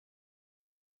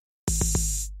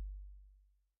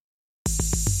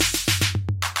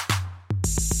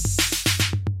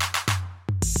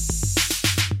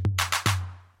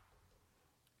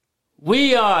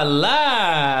We are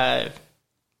live.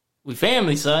 We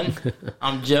family, son.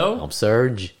 I'm Joe. I'm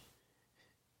Serge.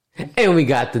 And we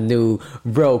got the new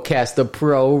Rodecaster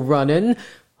Pro running.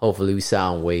 Hopefully we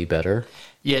sound way better.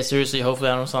 Yeah, seriously, hopefully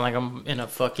I don't sound like I'm in a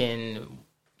fucking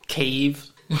cave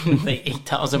like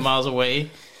 8,000 miles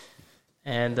away.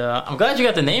 And I'm glad you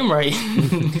got the name right.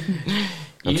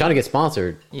 I'm trying to get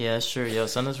sponsored. Yeah, sure. Yo,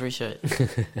 send us free shit.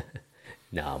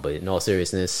 Nah, but in all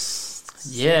seriousness...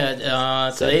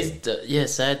 Yeah,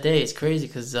 today's sad day. It's crazy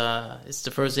because it's the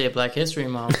first day of Black History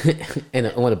Month. And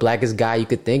one of the blackest guy you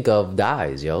could think of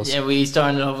dies, yo. Yeah, we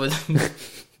started off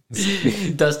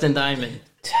with Dustin Diamond.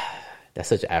 That's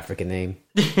such an African name.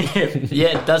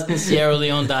 Yeah, Dustin Sierra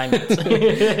Leone Diamond.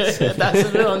 That's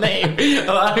his middle name. A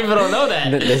lot of people don't know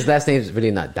that. His last name is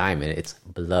really not Diamond. It's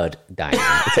Blood Diamond.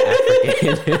 It's an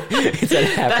African. It's an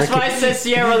African. That's why I said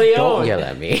Sierra Leone. Don't yell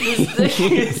at me.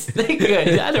 This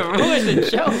nigga, I done ruined the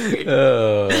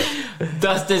joke.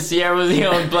 Dustin Sierra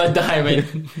Leone Blood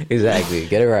Diamond. Exactly.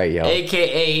 Get it right, yo.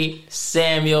 A.K.A.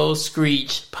 Samuel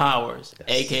Screech Powers. Yes.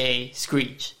 A.K.A.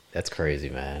 Screech. That's crazy,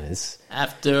 man.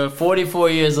 After 44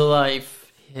 years of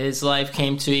life, his life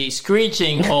came to a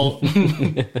screeching halt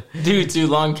due to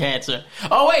lung cancer.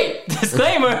 Oh, wait!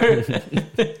 Disclaimer!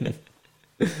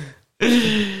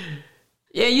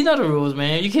 Yeah, you know the rules,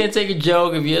 man. You can't take a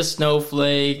joke if you're a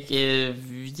snowflake, if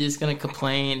you're just going to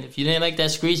complain. If you didn't like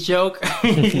that Screech joke...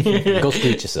 Go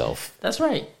screech yourself. That's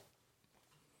right.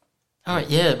 All right,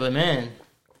 yeah, but man...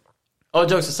 All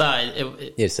jokes aside...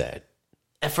 It's sad.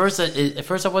 At first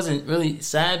I wasn't really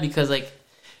sad because, like,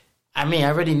 I mean, I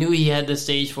already knew he had the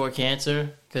stage 4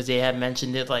 cancer because they had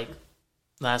mentioned it, like,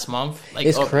 last month. Like,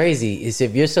 it's crazy. It's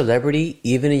if you're a celebrity,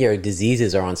 even your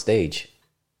diseases are on stage.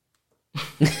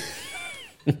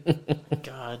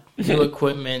 God. New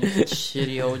equipment,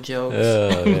 shitty old jokes.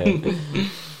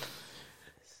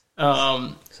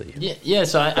 Oh, man.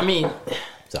 So I mean,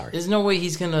 sorry. There's no way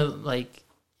he's going to, like,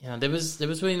 you know, there was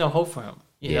really no hope for him.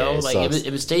 You know, like,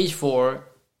 it was stage 4.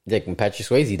 Like when Patrick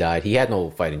Swayze died, he had no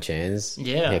fighting chance.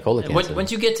 Yeah. He had colon cancer.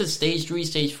 Once you get to stage 3,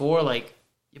 stage 4, like,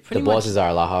 you're pretty the much... bosses are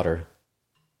a lot hotter.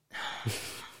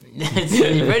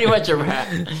 You're pretty much a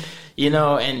rat. You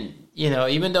know, and, you know,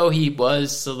 even though he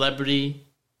was a celebrity,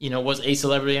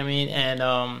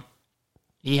 and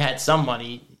he had some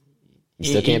money... He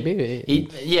still can't beat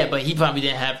it. But he probably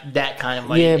didn't have that kind of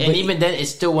money. And even then, it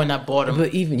still would not bought him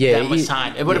that much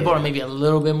time. It would have bought him maybe a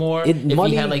little bit more if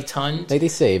he had, like, tons. Like they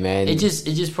say, man. It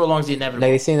just prolongs the inevitable.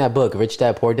 Like they say in that book, Rich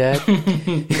Dad, Poor Dad.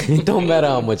 It don't matter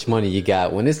how much money you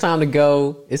got. When it's time to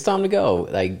go, it's time to go.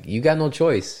 Like, you got no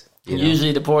choice. You know?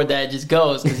 Usually the poor dad just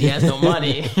goes because he has no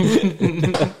money.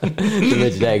 The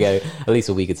rich dad got at least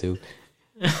a week or two.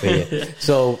 But yeah.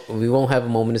 So we won't have a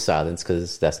moment of silence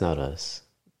because that's not us.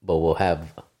 But we'll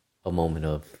have a moment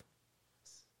of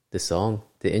the song,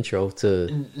 the intro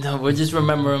to. No, we'll just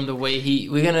remember him the way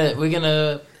we're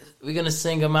gonna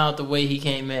sing him out the way he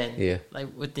came in. Yeah,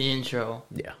 like with the intro.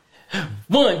 Yeah.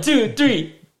 1, 2,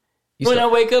 3. When I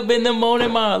wake up in the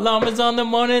morning, my alarm is on the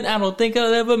morning. I don't think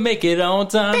I'll ever make it on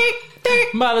time.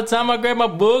 By the time I grab my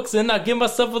books and I give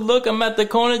myself a look, I'm at the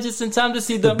corner just in time to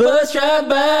see the bus drive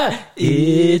by.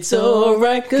 It's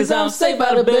alright, cause I'm saved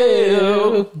by the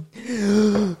bell.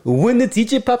 When the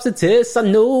teacher pops a test, I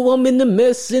know I'm in the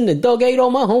mess. And the dog ate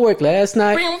all my homework last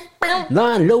night.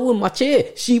 Lying low in my chair,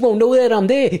 she won't know that I'm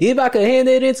there. If I could hand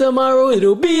it in tomorrow,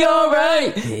 it'll be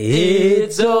alright.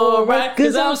 It's alright,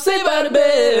 cause I'm saved by the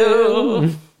bell.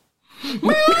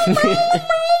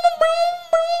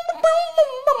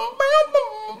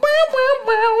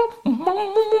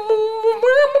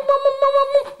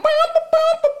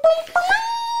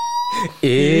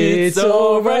 It's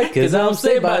alright, cause I'm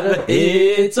saved by the...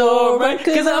 It's alright,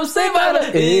 cause I'm saved by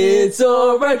the... It's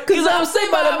alright, cause I'm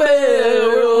saved by the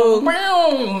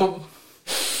bell.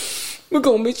 We're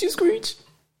gonna miss you, Screech.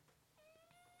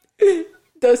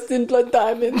 Dustin Blood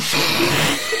Diamond.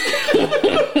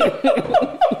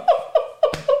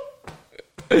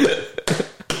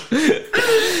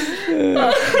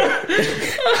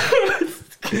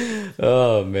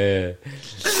 Oh, man.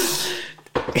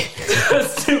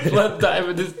 Blood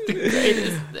Diamond is the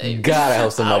greatest name. God, I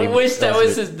hope somebody... I wish that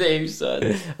was his name,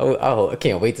 son. I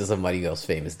can't wait till somebody else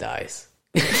famous dies.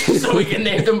 So we can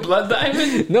name them Blood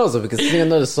Diamond? No, so we can sing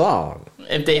another song.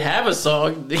 If they have a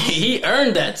song, he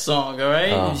earned that song, all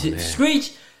right? Oh,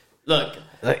 Screech, look.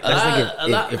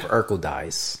 If Urkel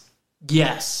dies.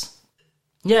 Yes.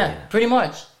 Yeah, pretty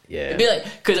much. Yeah. It'd be like...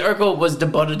 Because Urkel was the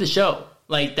butt of the show.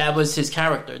 Like, that was his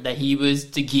character, that he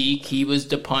was the geek, he was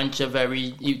the punch of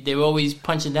every... They were always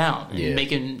punching down and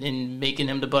making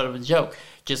him the butt of a joke.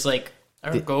 Just like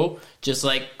Ergo, just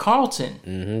like Carlton.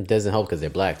 Mm-hmm. Doesn't help because they're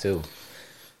black too.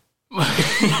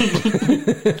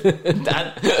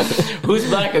 Who's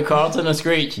blacker, Carlton or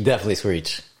Screech? Definitely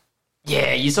Screech.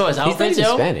 Yeah, you saw his He's not outfits, even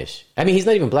yo. Spanish. I mean, he's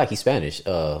not even black. He's Spanish.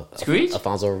 Screech?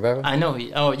 Alfonso Rivera. I know.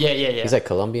 Yeah. He's like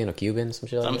Colombian or Cuban, some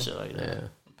shit like Some that. shit like that.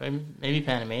 Yeah. Maybe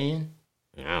Panamanian.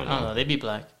 I I don't know. They'd be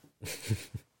black.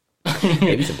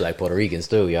 Maybe some black Puerto Ricans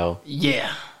too, yo.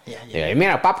 Yeah. Yeah,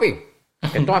 mira, papi.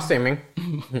 ¿Qué tú haces, man?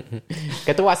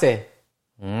 ¿Qué tú haces?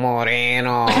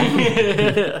 Moreno.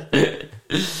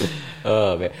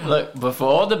 Oh, man. Look, but for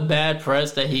all the bad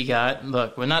press that he got,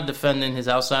 look, we're not defending his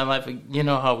outside life. You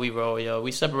know how we roll, yo.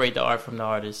 We separate the art from the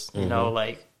artist. You know,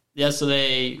 like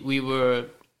yesterday we were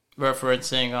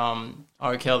referencing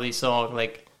R. Kelly's song.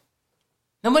 Like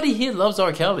nobody here loves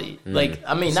R. Kelly. Like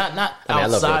I mean, not outside. I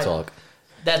love Real Talk.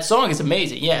 That song is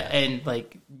amazing, yeah. And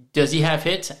like, does he have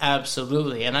hits?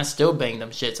 Absolutely. And I still bang them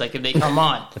shits. Like if they come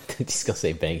on, He's gonna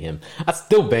say bang him. I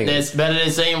still bang him. it's better than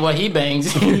saying what he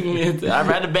bangs. I'd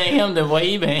rather bang him than what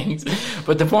he bangs.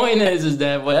 But the point is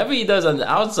that whatever he does on the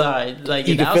outside, like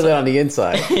You can feel it on the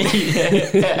inside.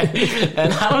 yeah.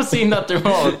 And I don't see nothing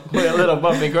wrong with a little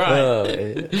bump and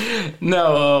grind.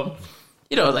 No,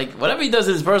 you know, like whatever he does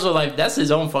in his personal life, that's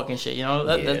his own fucking shit. You know,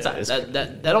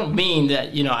 that don't mean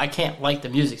that I can't like the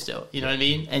music still. You know what I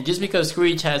mean? And just because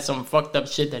Screech had some fucked up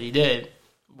shit that he did,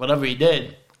 whatever he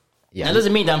did, that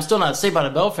doesn't mean that I'm still not a Saved by the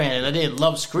Bell fan and I didn't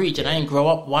love Screech and I didn't grow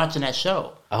up watching that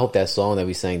show. I hope that song that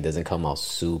we sang doesn't come out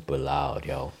super loud,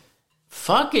 yo.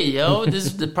 Fuck it, yo. This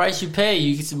is the price you pay.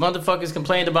 You motherfuckers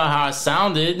complained about how I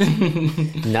sounded.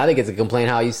 Now they get to complain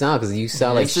how you sound because you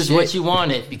sound like This is shit. what you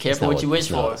wanted. Be careful what you wish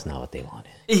for. It's not what they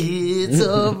wanted. It's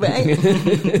alright.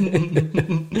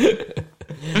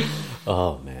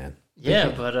 Oh man.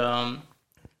 Yeah, but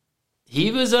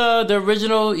he was the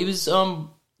original. He was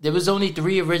there was only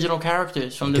 3 original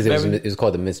characters from the Because very. it was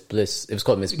called the Miss Bliss. It was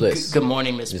called Miss Bliss. Good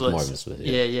morning, Miss Bliss. Morning, Miss Bliss,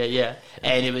 Yeah. yeah.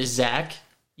 And it was Zach,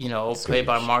 played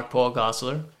by Mark Paul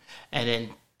Gosselaar, and then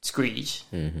Screech,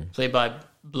 played by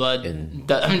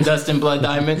Dustin Blood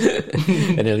Diamond,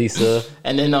 And then Lisa.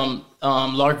 and then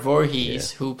Lark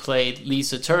Voorhees, who played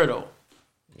Lisa Turtle.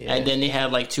 Yeah. And then they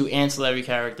had like 2 ancillary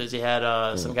characters. They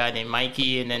had some guy named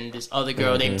Mikey, and then this other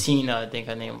girl named Tina, I think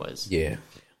her name was. Yeah.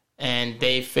 And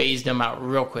they phased them out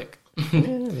real quick.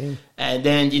 And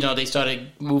then they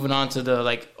started moving on to the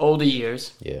like older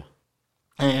years. Yeah.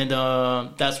 And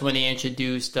that's when they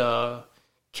introduced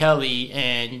Kelly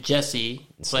and Jesse.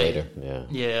 Slater.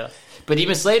 Yeah. But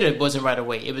even Slater wasn't right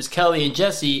away. It was Kelly and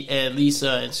Jesse and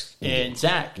Lisa and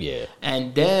Zach. Yeah.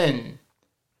 And then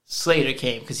Slater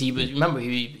came because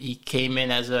he came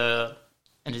in as an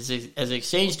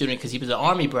exchange student because he was an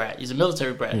army brat. He's a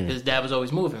military brat because his dad was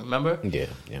always moving. Remember? Yeah.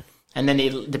 And then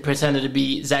Zach pretended to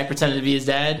be his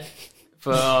dad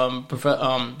for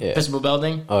Principal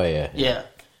Belding. Oh yeah. Yeah.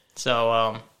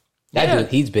 So Dude,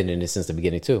 he's been in it since the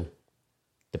beginning too.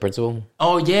 The principal.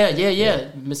 Oh yeah.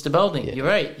 Mr. Belding. Yeah. You're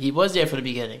right. He was there for the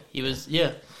beginning. He was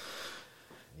Yeah.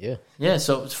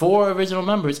 So it's 4 original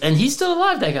members, and he's still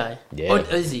alive. That guy. Yeah. Or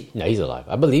is he? No, he's alive.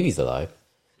 I believe he's alive.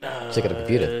 Check out the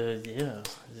computer. Yeah.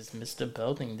 Is Mr.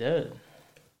 Belding dead?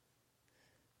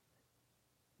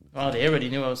 Oh, they already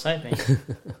knew I was typing.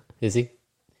 Is he?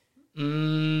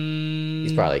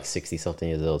 He's probably like 60-something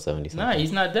years old, 70-something. Nah,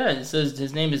 he's not dead. It says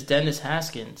his name is Dennis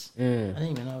Haskins. I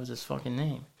didn't even know it was his fucking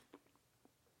name.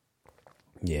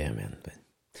 Yeah, man. But...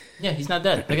 Yeah, he's not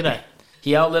dead. Look at that.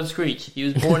 He outlived Screech. He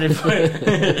was born in...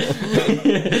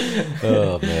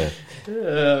 Oh, man.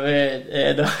 Oh, man.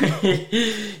 And,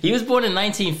 he was born in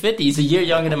 1950. He's a year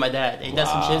younger than my dad. Ain't that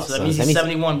some shit? So that means he's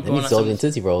 71. That means he's older than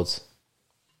Tootsie Rolls.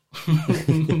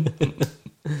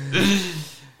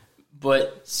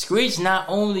 But Screech not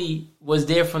only was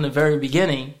there from the very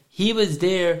beginning, he was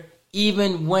there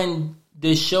even when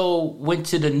the show went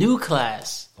to the new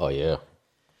class. Oh, yeah.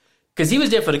 Because he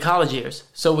was there for the college years.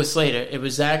 So was Slater. It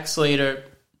was Zach, Slater,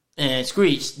 and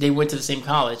Screech. They went to the same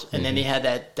college. And then they had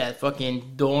that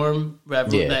fucking dorm,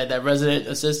 that resident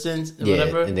assistant, or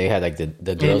whatever. And they had like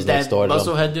the girls that next door.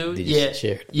 Musclehead dude.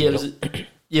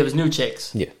 It was new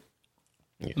chicks. Yeah.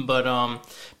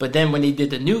 But then when they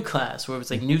did the new class, where it was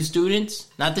like new students,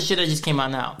 not the shit that just came out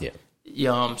now.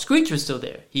 Yeah. Screech was still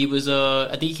there. He was I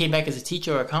think he came back as a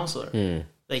teacher or a counselor.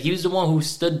 Like he was the one who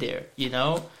stood there,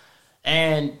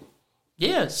 And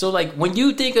yeah, so like when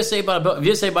you think of Saved by the Bell, if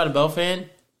you're a Saved by the Bell fan,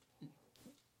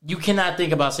 you cannot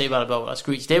think about Saved by the Bell without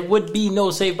Screech. There would be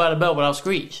no Saved by the Bell without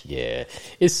Screech. Yeah,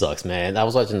 it sucks, man. I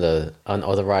was watching the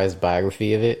unauthorized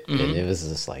biography of it, and it was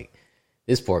just like,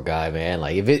 this poor guy, man.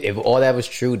 Like if all that was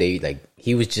true,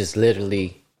 he was just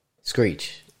literally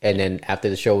Screech. and then after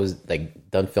the show was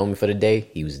like done filming for the day,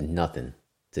 he was nothing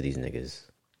to these niggas.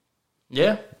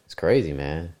 Yeah. It's crazy,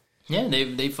 man. Yeah,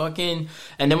 they fucking...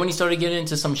 And then when he started getting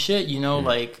into some shit, you know,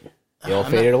 like... They all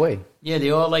faded away. Yeah,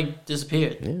 they all, like,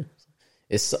 disappeared. Yeah.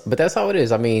 But that's how it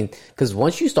is. I mean, because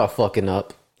once you start fucking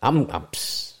up, I'm gonna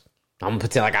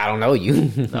pretend like I don't know you.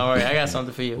 Don't worry, I got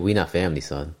something for you. We not family,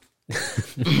 son.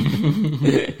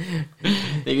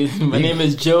 My name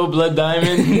is Joe Blood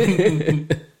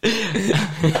Diamond.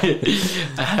 I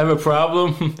have a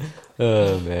problem.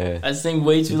 Oh, man. I sing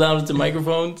way too loud into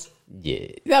microphones. Yeah.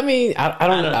 I mean, I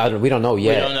don't know. We don't know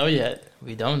yet.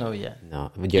 We don't know yet. No.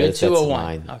 You're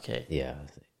 201. Okay. Yeah.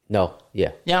 No.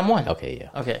 Yeah. Yeah, I'm 1. Okay, yeah.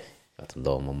 Okay. Got to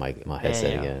lower my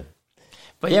headset again.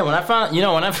 But yeah, when I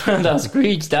found out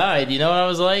Screech died, you know what I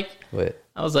was like? What?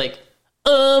 I was like,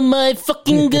 oh my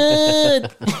fucking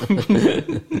god.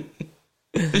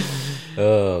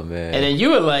 Oh, man. And then you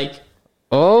were like,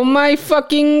 oh my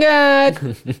fucking god.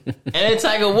 And then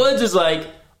Tiger Woods was like,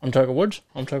 I'm Tiger Woods.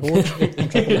 I'm Tiger Woods. I'm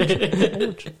Tiger Woods. I'm Tiger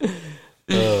Woods.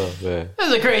 Oh, man. It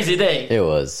was a crazy day. It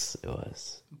was.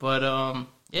 But,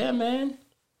 yeah, man.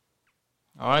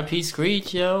 R.I.P.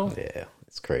 Screech, yo. Yeah,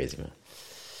 it's crazy, man.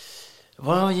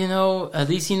 Well, you know, at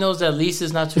least he knows that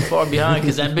Lisa's not too far behind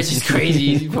because that bitch is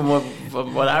crazy from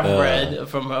what I've read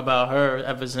about her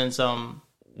ever since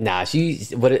Nah,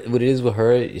 she's what it is with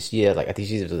her is I think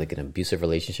she's like an abusive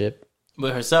relationship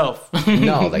with herself.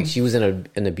 No, like she was in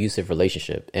an abusive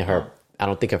relationship, and I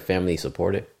don't think her family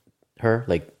supported her,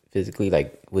 like physically,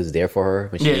 like was there for her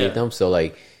when she needed them. So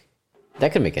like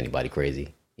that could make anybody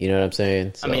crazy. You know what I'm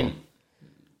saying? So, I mean,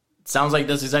 sounds like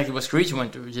that's exactly what Screech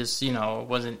went through. Just it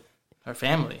wasn't her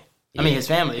family. I mean, his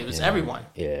family. It was everyone.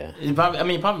 Yeah. It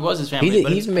probably was his family.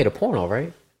 He even made a porno,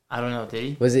 right? I don't know. Did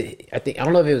he? Was it? I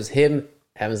don't know if it was him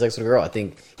having sex with a girl. I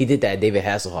think he did that David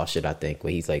Hasselhoff shit. I think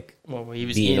where he's like, where he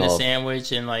was eating a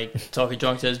sandwich and like talking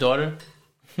drunk to his daughter.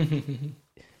 I'm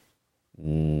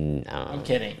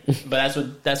kidding, but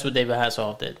that's what David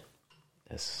Hasselhoff did.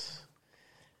 That's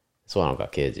why I don't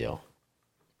got kids, yo.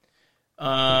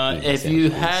 If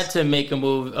you had to make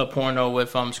a porno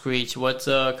with Screech, what's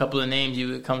a couple of names you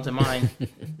would come to mind?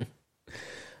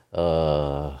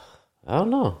 I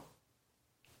don't know.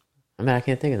 I mean, I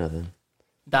can't think of nothing.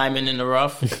 Diamond in the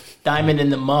Rough, Diamond in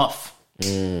the Muff.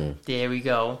 There we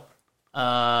go.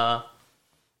 Dustin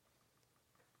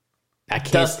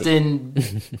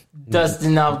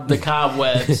off the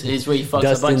cobwebs is where he fucks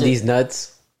Dustin a bunch of these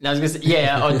nuts. I was gonna say,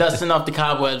 or Dustin off the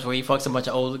cobwebs where he fucks a bunch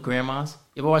of old grandmas.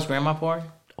 You ever watch grandma porn?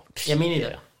 Yeah, me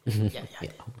neither. Yeah.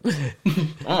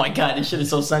 Oh my god, this shit is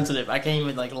so sensitive. I can't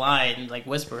even like lie and like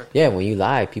whisper. Yeah, when you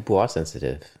lie, people are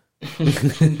sensitive. I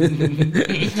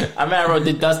wrote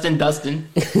the Dustin.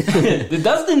 The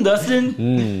Dustin.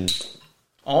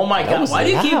 Oh my god, why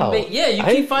do you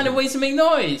keep finding ways to make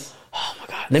noise? Oh my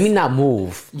god, let me not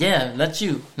move. Yeah, let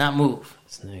you not move.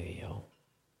 This nigga, yo.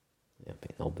 Yeah,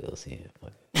 pay no bills here.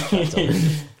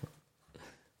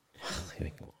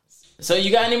 So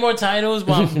you got any more titles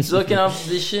while I'm looking up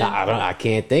this shit? I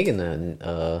can't think of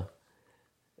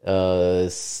none.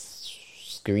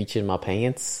 Screeching my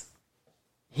pants.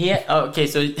 Okay,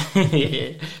 so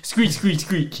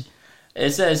screech.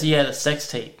 It says he had a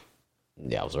sex tape.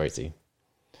 Yeah, I was right, see.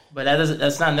 But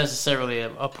that's not necessarily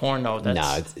a porno.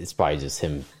 It's probably just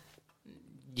him.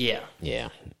 Yeah.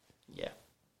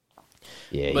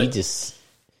 But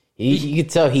you could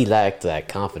tell he lacked that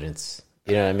confidence.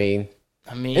 You know what I mean?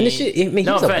 And the shit, he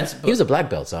was a black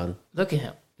belt, son. Look at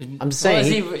him. I'm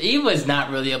saying he was not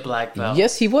really a black belt.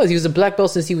 Yes, he was. He was a black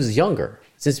belt since he was younger.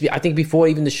 I think before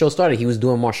even the show started, he was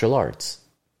doing martial arts.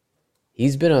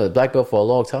 He's been a black belt for a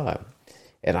long time.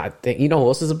 And I think, you know who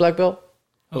else is a black belt?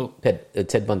 Who?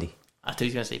 Ted Bundy. I thought he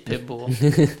was going to say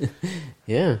Pitbull.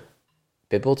 Yeah.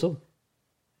 Pitbull too.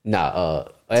 Nah,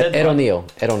 Ed O'Neill.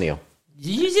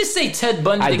 Did you just say Ted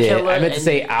Bundy I the did. killer? I meant to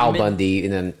say Al Bundy,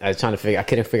 and then I was trying to I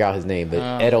couldn't figure out his name, but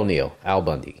Ed O'Neill, Al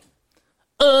Bundy.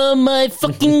 Oh my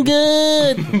fucking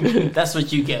god! That's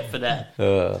what you get for that.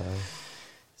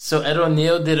 So Ed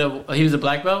O'Neill he was a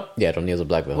black belt? Yeah, Ed O'Neill's a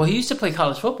black belt. Well, he used to play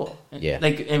college football. Yeah.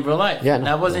 Like in real life. Yeah,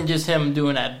 that wasn't just him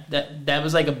doing that. That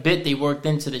was like a bit they worked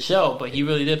into the show, but he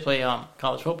really did play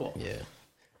college football. Yeah.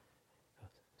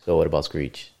 So what about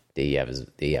Screech? Did he have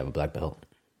a black belt?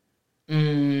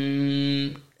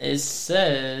 It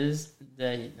says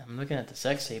that I'm looking at the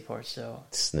sex tape part, so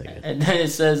Snigger. and then it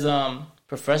says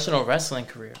professional wrestling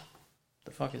career.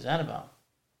 The fuck is that about?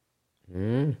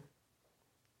 It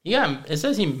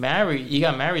says he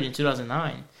got married in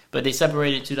 2009, but they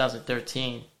separated in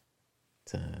 2013.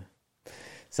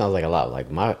 Sounds like a lot like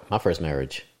my first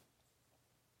marriage.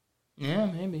 Yeah,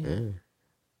 maybe.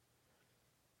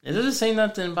 It doesn't say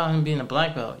nothing about him being a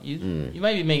black belt. You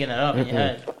might be making that up in your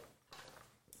head.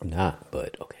 I'm not,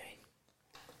 but okay.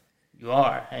 You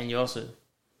are, and you also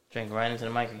drink right into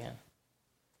the mic again.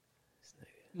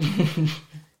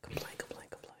 Complain.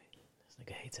 This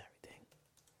nigga hates everything.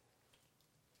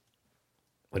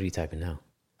 What are you typing now?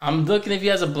 I'm looking if he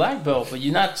has a black belt, but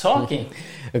you're not talking.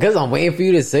 Because I'm waiting for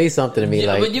you to say something to me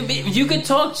like... But you can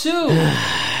talk too.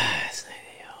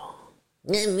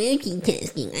 I'm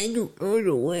multitasking. I do all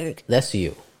the work. That's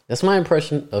you. That's my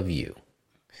impression of you.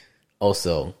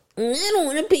 Also... I don't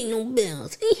want to pay no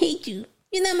bills. I hate you.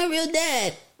 You're not my real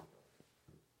dad.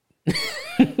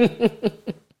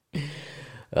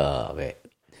 Oh, man.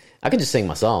 I could just sing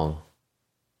my song.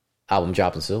 Album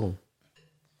dropping soon.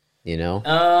 You know?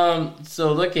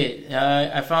 So look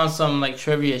I found some like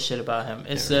trivia shit about him.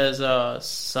 It says,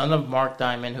 son of Mark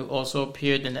Diamond, who also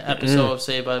appeared in the episode of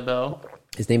Saved by the Bell.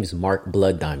 His name is Mark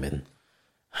Blood Diamond.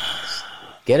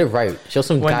 Get it right. Show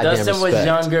some when goddamn Dustin respect. was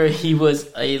younger, he was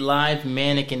a live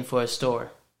mannequin for a store.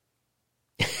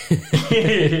 He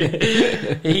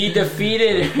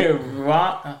defeated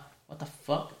Ron. What the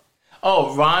fuck?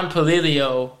 Oh, Ron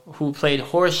Palilio, who played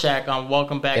Horseshack on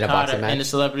Welcome Back, Kotter in the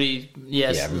celebrity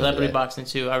boxing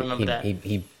too. I remember that.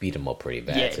 He beat him up pretty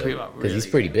bad. Yeah, pretty much. Because he's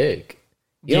pretty big.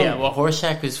 Well,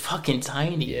 Horseshack was fucking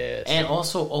tiny. Yeah, and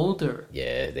also older.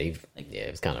 Yeah, it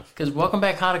was kind of... Because Welcome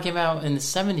Back, Kotter came out in the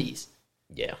 70s.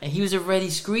 Yeah. And he was already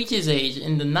Screech's age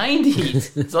in the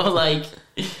 90s. So, like,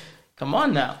 come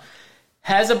on now.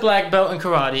 Has a black belt in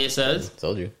karate, it says.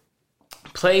 Told you.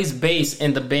 Plays bass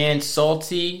in the band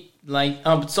Slapping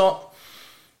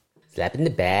the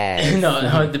bag.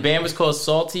 No, the band was called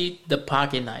Salty the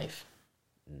Pocket Knife.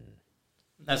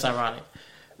 That's ironic.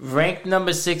 Ranked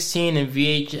number 16 in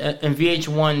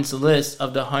VH1's list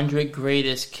of the 100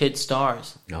 greatest kid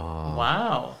stars. Oh.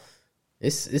 Wow.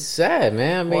 It's sad,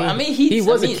 man. I mean, he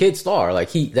was a kid star.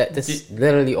 Like that's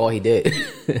literally all he did.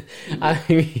 I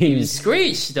mean, he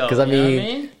Screech though. Because I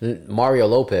mean, Mario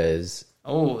Lopez.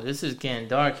 Oh, this is getting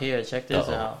dark here. Check this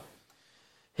out.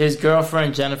 His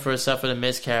girlfriend Jennifer suffered a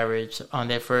miscarriage on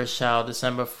their first child,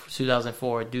 December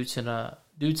 2004, due to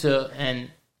an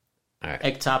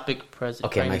ectopic pregnancy.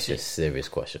 Okay, I'm asking a serious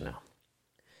question now.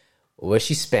 Was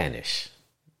she Spanish?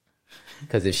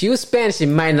 Because if she was Spanish, it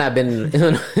might not have been.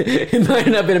 It might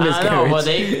not have been a miscarriage. I know. Well,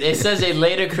 it says they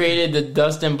later created the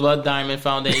Dustin Blood Diamond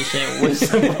Foundation, which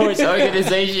supports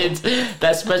organizations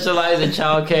that specialize in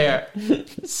child care.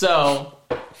 So,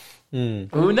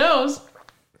 who knows?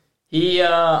 He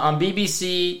on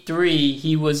BBC 3,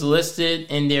 he was listed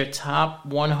in their top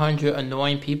 100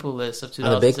 annoying people list of 2006.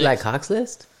 On the Big Black Cox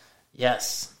list?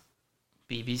 Yes,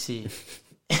 BBC.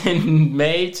 In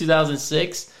May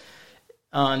 2006.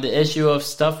 On the issue of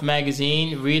Stuff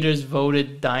magazine, readers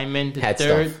voted Diamond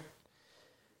the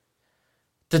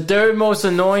third most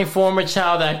annoying former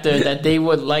child actor that they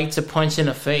would like to punch in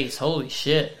the face. Holy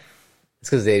shit. It's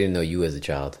because they didn't know you as a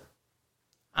child.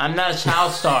 I'm not a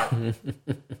child star.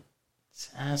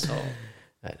 Asshole.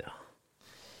 I know.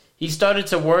 He started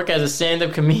to work as a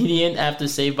stand-up comedian after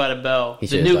Saved by the Bell. He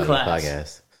the new class.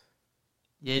 Podcast.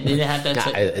 Yeah, they didn't have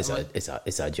that.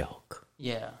 It's a joke.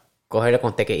 Yeah. Go ahead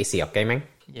and take it easy, okay, man?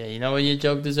 Yeah, you know what your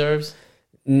joke deserves?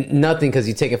 Nothing, because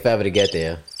you take forever to get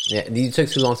there. Yeah, you took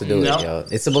too long to do it, yo.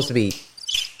 It's supposed to be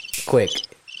quick.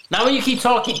 Not when you keep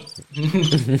talking.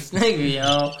 Nigga,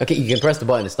 yo. Okay, you can press the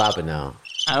button to stop it now.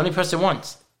 I only pressed it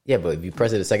once. Yeah, but if you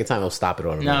press it a second time, it'll stop it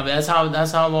automatically. No, but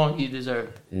that's how long you deserve.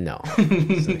 No.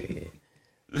 You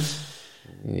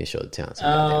need to show the talent some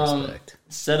goddamn respect.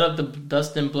 Set up the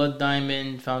Dustin Blood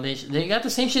Diamond Foundation. They got the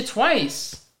same shit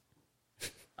twice.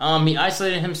 He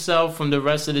isolated himself from the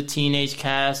rest of the teenage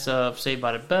cast of Saved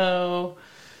by the Bell.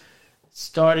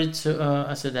 Started to...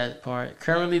 I said that part.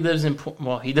 Currently lives in...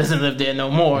 Well, he doesn't live there no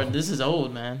more. This is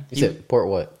old, man. You said Port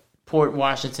what? Port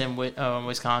Washington,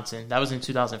 Wisconsin. That was in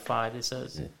 2005, it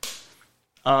says.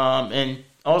 And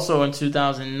also in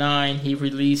 2009, he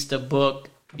released a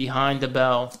book, Behind the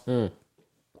Bell.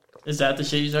 Is that the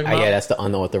shit you're talking about? Yeah, that's the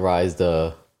unauthorized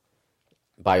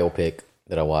biopic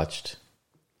that I watched.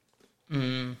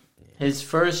 His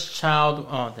first child.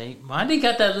 Why they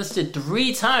got that listed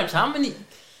 3 times? How many?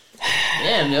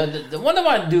 Damn, yo, the one of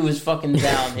our dude is fucking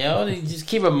down, yo. They just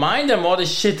keep reminding him all the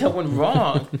shit that went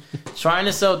wrong. Trying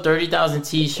to sell 30,000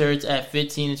 t-shirts at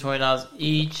 $15 to $20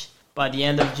 each by the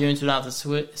end of June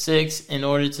 2006 in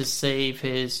order to save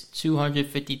his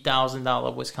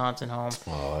 $250,000 Wisconsin home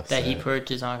that he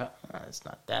purchased on. It's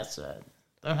not that sad.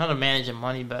 Learn how to manage your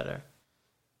money better.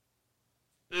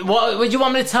 What would you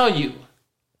want me to tell you?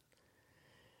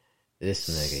 This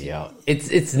nigga, yo.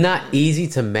 It's not easy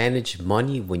to manage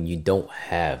money when you don't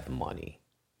have money.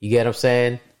 You get what I'm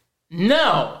saying?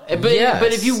 No, but Yes.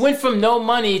 but if you went from no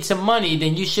money to money,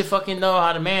 then you should fucking know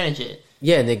how to manage it.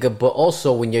 Yeah, nigga. But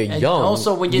also when you're And young,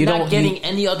 also, when you're you not don't- getting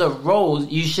any other roles,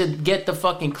 you should get the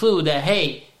fucking clue that,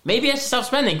 hey, maybe I should stop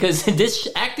spending because this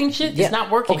acting shit is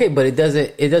not working. Okay, but it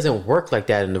doesn't work like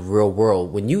that in the real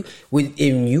world. When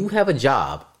you have a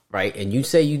job, right, and you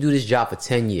say you do this job for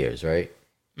 10 years, right,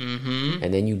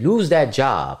 and then you lose that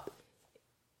job,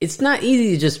 it's not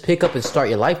easy to just pick up and start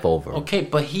your life over. Okay,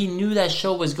 but he knew that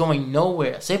show was going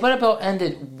nowhere. Saved by the Bell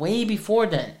ended way before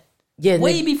then. Yeah,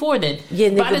 Way before then. Yeah,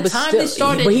 nigga, by the but time still, they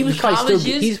started but he was colleges,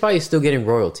 he's probably still getting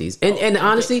royalties. And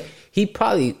honestly, he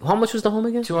probably, how much was the home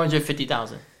again?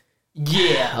 250,000.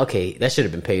 Yeah. Okay, that should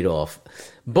have been paid off.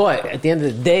 But at the end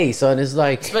of the day, son, it's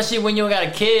like, Especially when you got a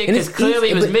kid, And because it's clearly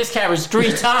easy- it was but- miscarriage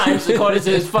 3 times according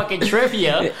to his fucking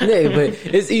trivia. yeah, but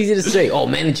it's easy to say, oh,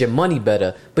 manage your money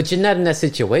better, but you're not in that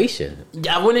situation.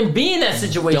 I wouldn't be in that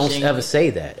situation. Don't ever say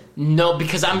that. No,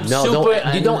 because I'm No,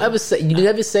 super. you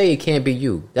never say it can't be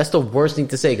you. That's the worst thing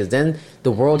to say, because then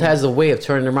the world has a way of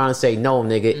turning around and say, no,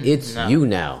 nigga, it's No. you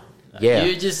now. Yeah.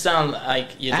 You just sound like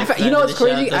you're In fact, you know what's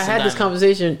crazy? I had this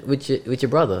conversation with your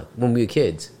brother when we were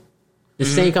kids. The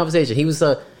same conversation. He was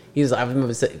I remember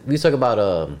we was talking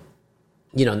about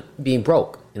being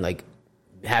broke and like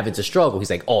having to struggle. He's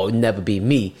like, oh, it'll never be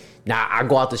me. Now I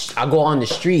go on the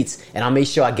streets and I make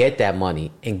sure I get that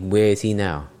money. And where is he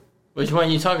now? Which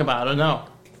one you talking about? I don't know.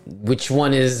 Which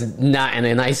one is not in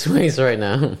a nice place right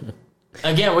now?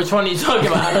 Again, which one are you talking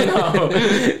about? I don't know.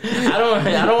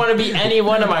 I don't want to be any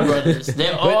one of my brothers.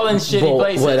 They're all in shitty But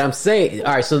places. what I'm saying,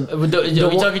 all right. So Are we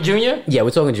talking Junior? Yeah,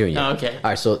 we're talking Junior. Oh, okay.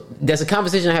 All right, so there's a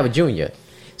conversation I have with Junior.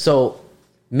 So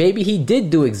maybe he did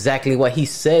do exactly what he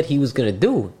said he was going to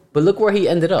do, but look where he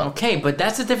ended up. Okay, but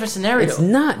that's a different scenario. It's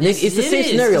not, Nick. It's the same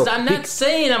scenario. 'Cause I'm not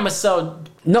saying I'm a sell.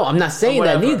 No, I'm not saying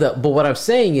that whatever. neither. But what I'm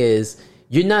saying is,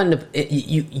 you're not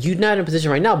you're not in a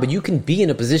position right now, but you can be in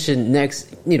a position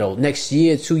next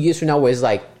year, 2 years from now, where it's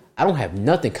like, I don't have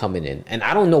nothing coming in, and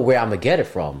I don't know where I'm gonna get it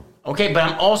from. Okay, but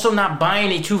I'm also not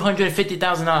buying a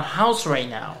 $250,000 house right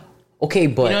now. Okay,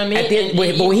 but You know what I mean? at the end,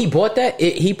 And- but when he bought that,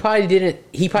 he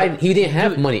didn't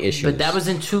have money issues. But that was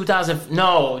in 2000.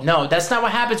 No, that's not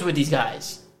what happens with these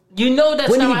guys. You know that's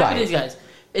When did not he what buy happened with it? these guys.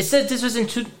 It said this was in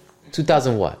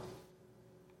 2000 what?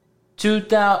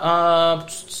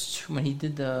 2000. When he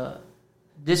did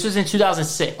this was in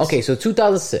 2006. Okay, so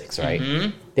 2006, right?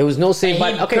 There was no save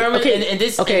by. And Okay, and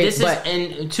this but is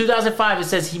in 2005. It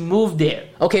says he moved there.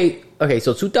 okay.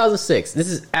 So 2006. This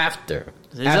is after.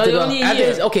 This is only a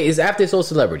year. It's after this whole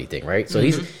celebrity thing, right? So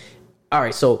he's all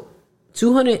right. So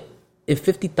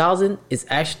 250,000 is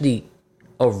actually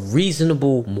a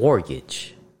reasonable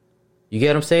mortgage. You get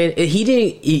what I'm saying? He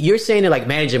didn't. You're saying it like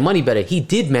managing money better. He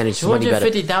did manage his money better.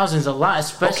 250,000 is a lot,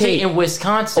 especially Okay. in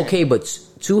Wisconsin. Okay, but Like,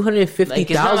 it's not like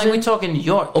 250,000. we're talking New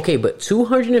York. Okay, but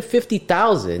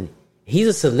 250,000. He's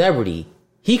a celebrity.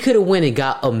 He could have went and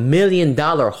got $1 million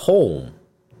home.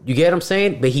 You get what I'm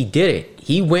saying? But he didn't.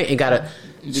 He went and got a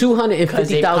Because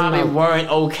they probably $250,000. weren't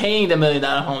okaying the $1 million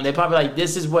home. They probably like,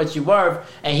 this is what you worth,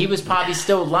 and he was probably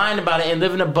still lying about it and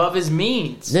living above his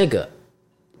means. Nigga,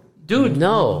 Dude,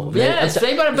 no. yeah, man.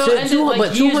 Saved by the Bell ended like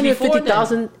but years before then.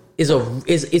 250,000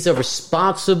 is a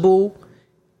responsible.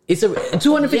 It's a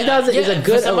 250,000 is a for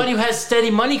good. somebody who has steady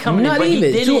money coming Not in, but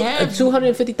even he didn't have.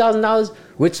 $250,000.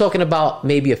 We're talking about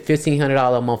maybe a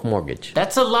 $1,500 a month mortgage.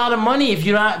 That's a lot of money if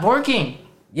you're not working.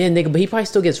 Yeah, nigga, but he probably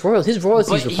still gets royalties. His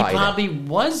royalties But were he probably that. probably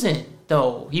wasn't,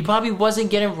 though. He probably wasn't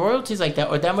getting royalties like that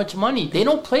or that much money. They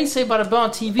don't play Saved by the Bell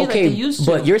on TV like they used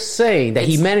to. But you're saying that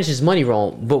he It's- managed his money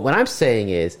wrong. But what I'm saying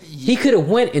is he could have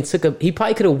went and took he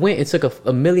probably could have went and took a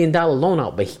 $1 million loan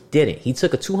out, but he didn't. He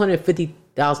took a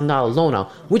 $250,000 loan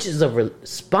out, which is a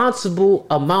responsible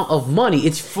amount of money.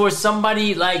 It's for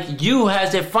somebody like you who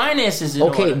has their finances in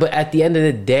okay, order. but at the end of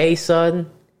the day, son,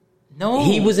 No.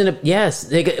 he was in a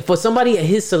nigga, for somebody at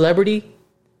his celebrity.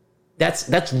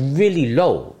 That's really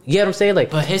low. You get what I'm saying?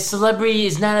 Like, But his celebrity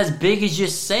is not as big as you're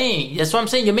saying. That's what I'm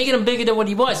saying. You're making him bigger than what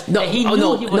he was. no, And he oh, knew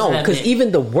no, he wasn't that because big.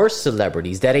 even the worst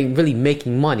celebrities that ain't really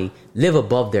making money live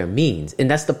above their means,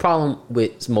 and that's the problem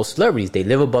with most celebrities. They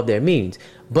live above their means.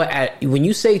 But when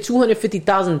you say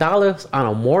 $250,000 on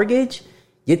a mortgage,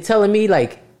 you're telling me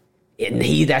like,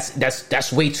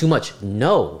 that's way too much.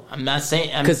 No, I'm not saying.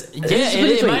 because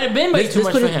it might have been way too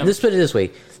much for him. Let's put it this way: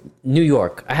 New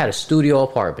York, I had a studio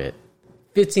apartment,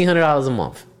 $1,500 a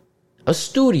month. A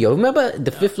studio. Remember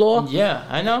the fifth floor? Yeah,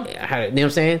 I know. I had it, you know what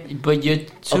I'm saying? But you're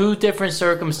two different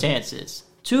circumstances.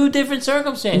 Two different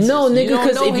circumstances. No, You nigga, don't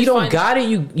because know if you his don't fin- got it,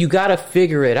 you gotta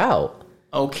figure it out.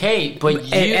 Okay, but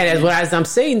you. And as I'm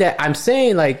saying that, I'm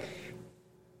saying like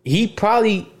he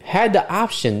probably had the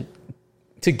option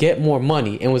to get more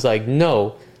money and was like,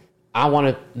 no, I want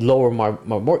to lower my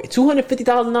mortgage. $250,000,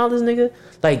 nigga.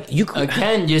 Like you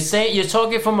again, you're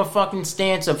talking from a fucking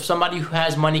stance of somebody who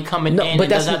has money coming in and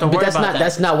doesn't have to worry about that.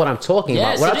 That's not what I'm talking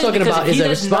about. What I'm talking about is a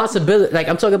responsibility. Like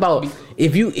I'm talking about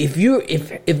if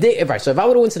they right. So if I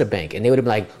would have went to the bank and they would have been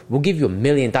like, we'll give you $1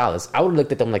 million, I would have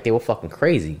looked at them like they were fucking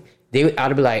crazy.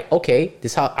 I'd be like, okay,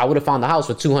 this house. I would have found the house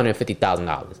for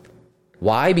 $250,000.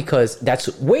 Why? Because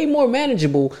that's way more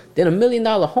manageable than $1 million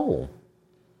home.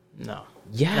 No.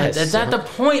 Yes, that's not the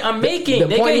point I'm making.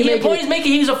 The point he's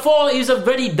making, he was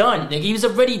already done. He was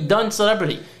already done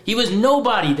celebrity. He was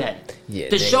nobody then. Yeah,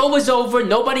 the show was over.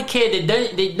 Nobody cared.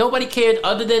 Nobody cared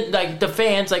other than like the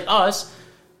fans, like us.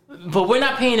 But we're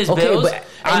not paying his bills.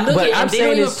 But I'm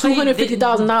saying this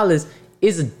 $250,000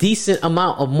 is a decent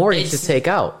amount of mortgage to take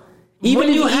out. Even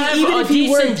if you have a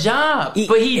decent job,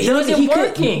 but he doesn't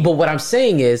working. But what I'm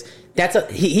saying is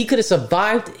he could have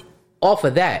survived off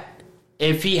of that.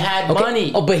 If he had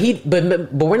money. Oh, but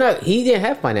we're not. He didn't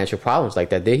have financial problems like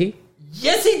that, did he?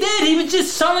 Yes, he did. He was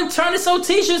just trying to sell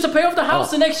T-shirts to pay off the house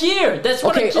the next year. That's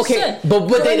what I just said. But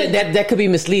that could be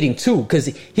misleading too, because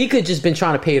he could just been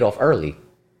trying to pay it off early.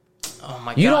 Oh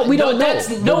my God! We don't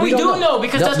know. We do know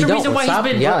because that's the reason why he's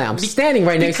been. Yeah, I'm standing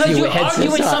right next to you. Because you're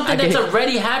arguing something that's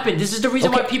already happened. This is the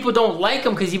reason why people don't like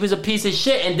him, because he was a piece of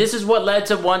shit, and this is what led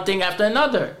to one thing after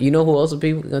another. You know who else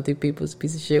people gonna think people's a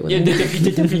piece of shit? Yeah,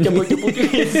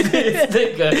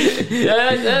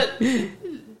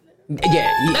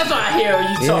 that's what I hear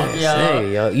when you talk,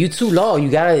 yo. You too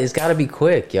long. It's gotta be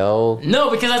quick, yo. No,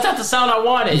 because that's not the sound I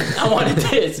wanted. I wanted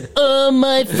this. Oh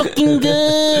my fucking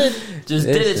god! Just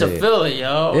did it to fill it,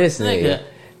 yo. This nigga.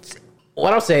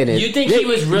 What I'm saying is, you think he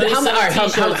was really? How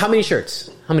many shirts?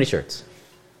 How many shirts?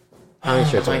 Oh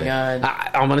my god!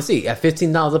 I want to see at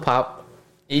 $15 a pop.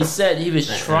 He said he was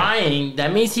trying.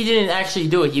 That means he didn't actually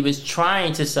do it. He was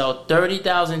trying to sell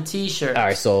 30,000 T-shirts. All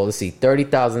right, so let's see,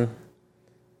 30,000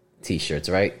 T-shirts,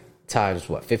 right? Times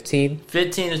what? 15?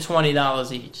 $15 to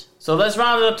 $20 each. So let's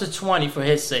round it up to 20 for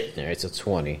his sake. All right, so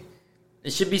 20.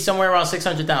 It should be somewhere around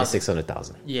 600,000.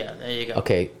 600,000. Yeah, there you go.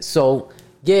 Okay, so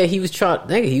yeah, he was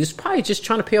probably just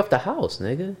trying to pay off the house,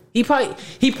 nigga. He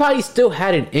probably still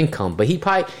had an income, but he's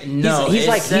kind of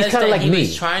like me. He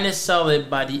was trying to sell it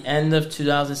by the end of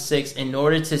 2006 in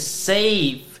order to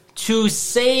save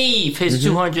his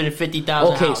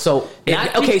 $250,000.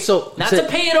 Okay, so not to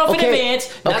pay it off in advance,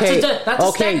 not to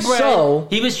stack bread.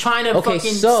 He was trying to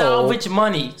salvage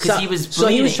money because he was bleeding. So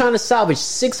he was trying to salvage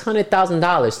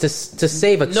 $600,000 to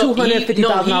save a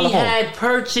 $250,000 home. He had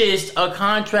purchased a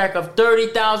contract of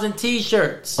 30,000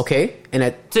 T-shirts. Okay,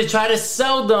 and to try to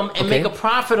sell them and make a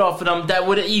profit off of them that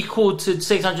would have equaled to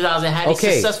 $600,000 had he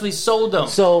successfully sold them.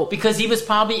 So because he was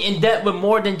probably in debt with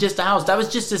more than just a house. That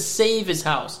was just to save his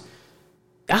house.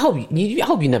 I hope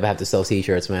you never have to sell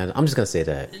T-shirts, man. I'm just gonna say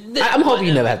that. I'm hoping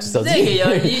you never have to sell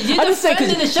T-shirts. I'm just saying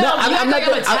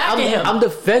because I'm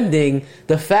defending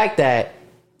the fact that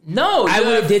I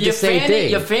would have did the same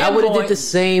thing. I would have did the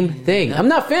same thing. I'm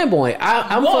not fanboying.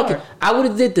 I would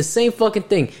have did the same fucking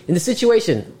thing in the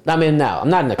situation I'm in now. I'm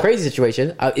not in a crazy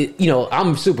situation.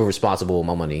 I'm super responsible with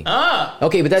my money.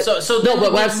 Okay, but that's but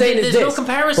what I'm saying is this. There's no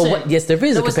comparison. Yes, there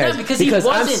is a comparison because he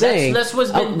wasn't. I'm saying that's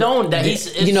what's been known that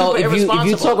he's super irresponsible. If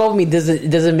you talk over me,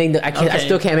 doesn't mean that I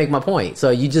still can't make my point.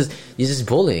 So you're just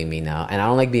bullying me now, and I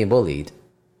don't like being bullied.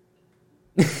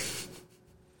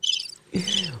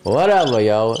 Whatever,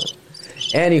 yo.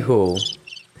 Anywho,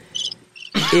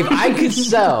 if I could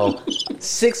sell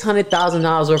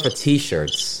 $600,000 worth of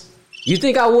T-shirts, you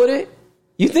think I wouldn't?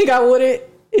 This nigga.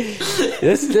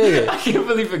 I can't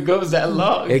believe it goes that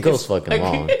long. It goes fucking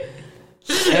long.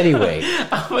 Anyway,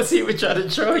 I want to see what trying to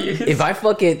troll you. If I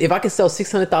could sell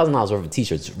 $600,000 worth of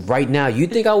T-shirts right now, you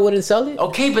think I wouldn't sell it?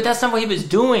 Okay, but that's not what he was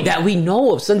doing. That we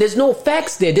know of, son. There's no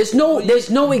facts there. There's no, and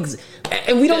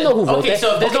we don't know who wrote that. Okay,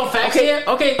 so if there's no facts here,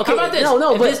 how about this?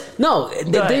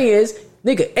 The thing is,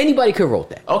 nigga, anybody could wrote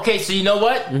that. Okay, so you know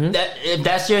what? Mm-hmm. If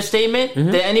that's your statement,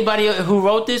 then anybody who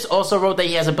wrote this also wrote that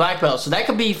he has a black belt. So that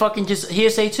could be fucking just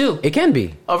hearsay too. It can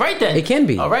be. All right then. It can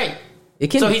be. All right. It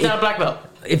can. So he's not a black belt.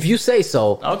 If you say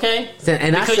so. Okay.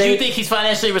 Because you think he's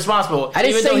financially responsible. I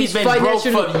didn't say he's been broke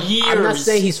for years. I'm not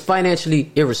saying he's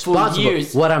financially irresponsible. For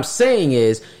years. What I'm saying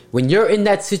is, when you're in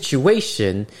that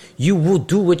situation, you will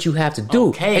do what you have to do.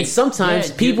 Okay. And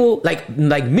sometimes people like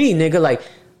me, nigga,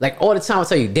 like all the time I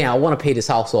tell you, damn, I want to pay this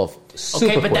house off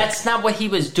super quick. That's not what he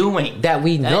was doing. That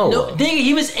we know. Nigga,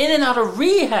 he was in and out of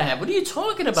rehab. What are you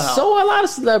talking about? So a lot of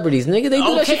celebrities, nigga, they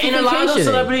do that shit for and a lot of those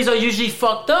celebrities are usually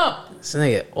fucked up. So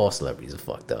nigga, all celebrities are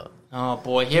fucked up. Oh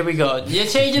boy, here we go. You're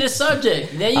changing the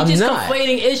subject. Then you're I'm just not.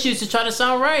 conflating issues to try to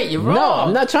sound right. You're wrong. No,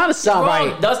 I'm not trying to sound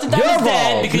right. Dustin You're Diamond's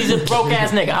dead wrong. because he's a broke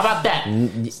ass nigga. How about that?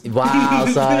 Wow,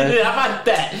 son. How about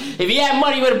that? If he had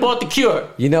money, he would have bought the Cure.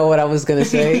 You know what I was gonna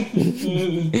say?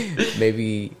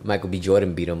 Maybe Michael B.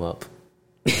 Jordan beat him up.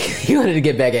 He wanted to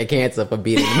get back at cancer for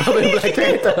beating him up in Black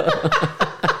Panther.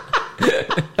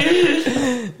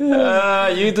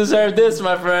 You deserve this,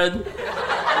 my friend.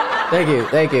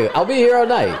 Thank you. I'll be here all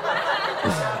night.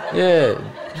 Yeah.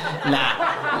 Nah.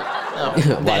 Oh,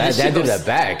 Wow, that dude that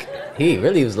back. He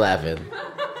really was laughing.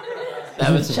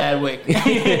 That was Chadwick. He's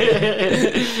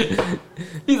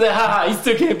like, haha, he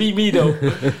still can't beat me though.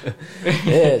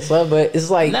 Yeah, son, but it's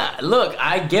like Nah, look,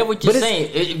 I get what you're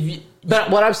saying. But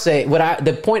what I'm saying,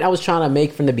 the point I was trying to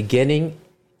make from the beginning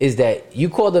is that you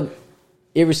called him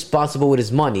irresponsible with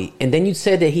his money, and then you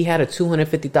said that he had a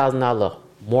 $250,000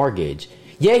 mortgage.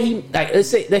 Yeah, let's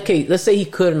say he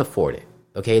couldn't afford it.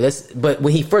 Okay, but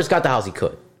when he first got the house, he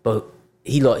could. But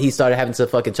he started having to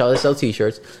fucking sell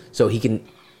t-shirts so he can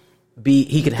have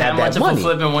that much money. Of a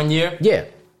flip in 1 year. Yeah.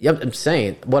 I'm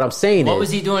saying what What was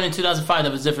he doing in 2005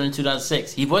 that was different in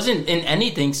 2006? He wasn't in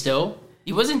anything still.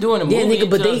 He wasn't doing a movie. Yeah, nigga,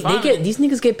 but these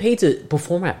niggas get paid to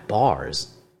perform at bars.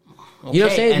 Okay, You know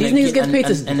what I'm saying? These niggas get paid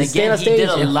to stand on stage. He did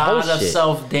a and lot host of shit.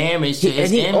 self-damage to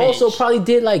his image. And he also probably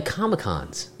did like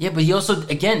Comic-Cons. Yeah, but he also,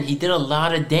 again, he did a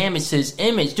lot of damage to his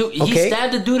image. Dude, he Okay.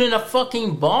 stabbed a dude in a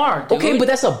fucking bar, dude. Okay, but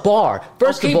that's a bar.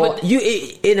 First Okay, of all, but- you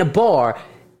in a bar.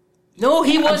 No,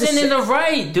 he wasn't just in the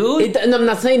right, dude. I'm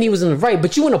not saying he was in the right,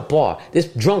 but you in a bar. There's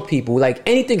drunk people. Like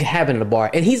anything can happen in a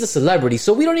bar, and he's a celebrity,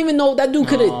 so we don't even know that dude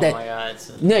could have. Oh that my God,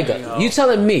 nigga, you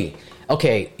telling me?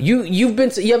 Okay, you ever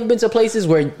been to places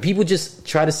where people just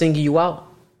try to single you out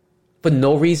for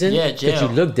no reason? Yeah, jail. Because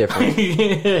you look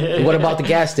different. What about the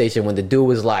gas station when the dude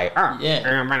was like, Yeah.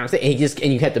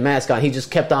 and you had the mask on, he just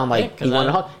kept on like, Yeah, 'cause he wanted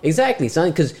to hug. Exactly, son,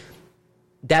 because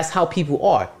that's how people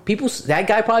are. That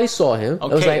guy probably saw him. It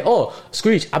was Okay. like, oh,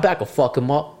 Screech, I bet I could fuck him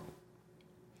up.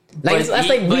 Like But that's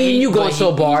he- like but me he- and you going but to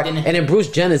a he bar, didn't- and then Bruce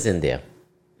Jenner's in there.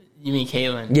 You mean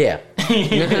Caitlyn? Yeah,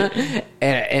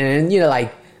 and you know,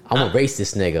 like I'm gonna race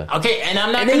this nigga. Okay, and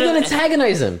I'm not And then you're gonna gonna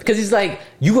antagonize him because he's like,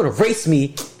 "You gonna race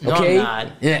me?" Okay? No, I'm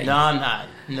not. Yeah. No, I'm not.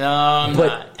 No, I'm But-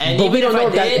 not. And but even we don't if know I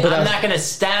if that- did, but I'm that's- not gonna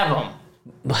stab him.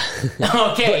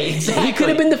 Okay, exactly. He could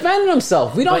have been defending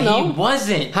himself. We don't But know. he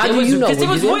wasn't. How There do was, you know? Because there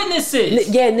Were was you there? witnesses.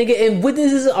 Yeah, nigga, and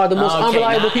witnesses are the most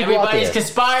unreliable now people out everybody's there.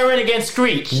 conspiring against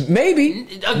Screech. Maybe.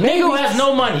 A nigga who has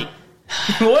no money.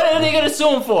 What are they gonna sue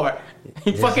him for?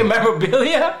 Fucking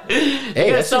memorabilia? They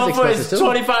gonna that's sue him for his expensive too.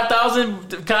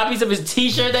 25,000 copies of his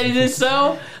T-shirt that he didn't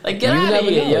sell? Like, get You out of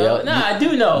never here, know, yo. yo. Nah, I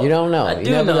do know. You don't know. I You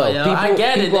do never know. yo. I People-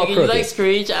 get it, people are nigga. You crooked. like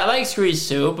Screech. I like Screech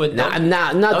too, but I'm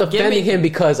not defending him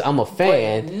because I'm a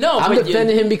fan. But- no, I'm but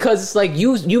defending him because it's like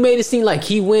you made it seem like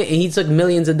he went and he took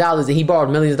millions of dollars and he borrowed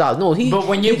millions of dollars. No, But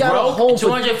when he you got a home broke, for-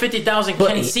 250,000 but-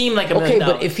 can seem like $1 okay, million.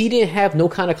 but if he didn't have no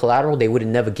kind of collateral, they would have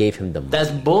never gave him the money.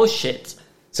 That's bullshit.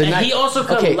 So And not- he also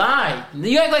could okay. lie.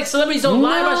 You act like celebrities don't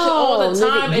lie about shit all the No,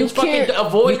 time nigga, you and fucking can't-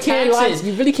 avoid you can't taxes. Lie,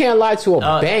 you really can't lie to a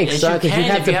bank, yes, son, you because can you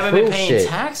have if to you haven't been prove paying shit,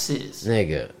 taxes.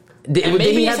 nigga. And Did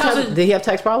maybe he his have house tax, is- did he have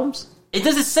tax problems? It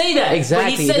doesn't say that.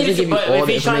 Exactly. But he It said doesn't give you but all if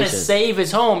the he's trying to information. save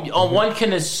his home, one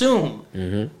can assume.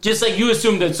 Just like you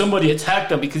assume that somebody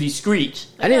attacked him because he screeched.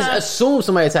 I didn't Nah. assume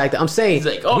somebody attacked him. I'm saying He's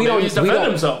like, oh, maybe he's defending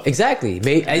himself. Exactly.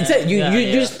 Maybe I said you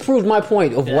yeah. just proved my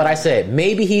point of what I said.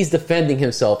 Maybe he's defending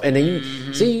himself, and then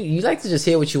you see you like to just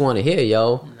hear what you want to hear,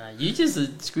 yo. Nah, you just a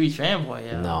Screech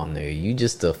fanboy, yo. No, nigga, you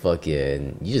just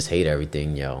hate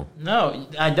everything, yo. No,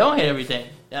 I don't hate everything.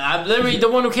 I'm literally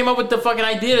the one who came up with the fucking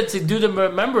idea to do the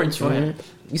remembrance for him.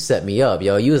 You set me up,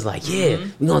 yo. You was like, yeah,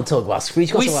 we're gonna talk about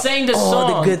Screech. We sang the all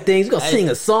song. the good things. We're gonna sing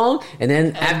a song, and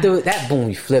then after that, boom,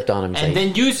 you flipped on him. And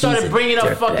then you started "He's a bringing up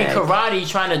fucking dirtbag." karate,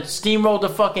 trying to steamroll the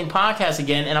fucking podcast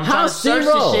again. And I'm How trying to search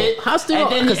steamroll? the shit. How steamroll?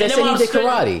 And then- Because they and then said when he I'm did straight-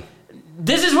 karate,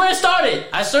 This is where it started.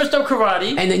 I searched up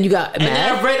karate. and then you got And then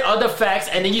I mad. read other facts,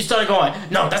 and then you started going,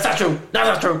 no, that's not true. That's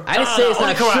not true. I didn't No, say no, it's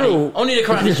only not karate. true. Only the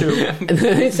karate is true. And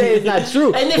then they say it's not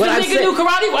true. And if What the I nigga said- knew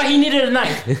karate, why he needed a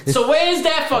knife? So where is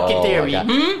that fucking Oh, theory? my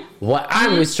God. What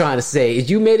I was trying to say is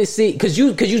you made it see because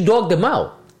you dogged him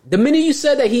out. The minute you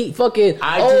said that he fucking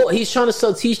he's trying to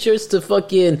sell t-shirts to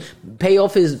fucking pay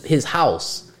off his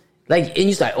house, like,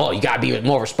 and you like, oh, you gotta be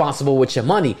more responsible with your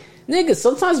money, nigga.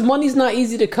 Sometimes money's not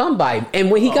easy to come by,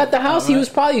 and when he got the house, he was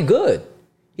probably good.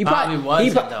 He Probably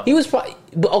wasn't, though. He was probably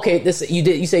okay. This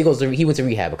you say he went to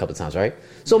rehab a couple times, right?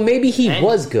 So maybe he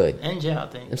was good. In jail, I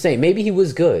think. I'm saying maybe he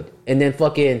was good, and then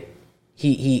fucking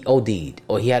he OD'd,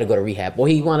 or he had to go to rehab, or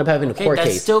he wound up having a court That's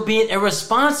case. still being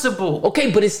irresponsible.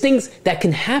 Okay, but it's things that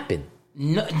can happen.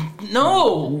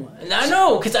 No, I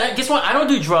know, because guess what? I don't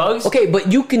do drugs. Okay,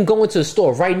 but you can go into a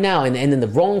store right now and then the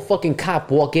wrong fucking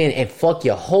cop walk in and fuck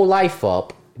your whole life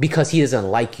up because he doesn't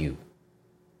like you.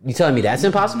 You telling me that's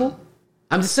impossible?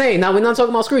 I'm just saying. Now we're not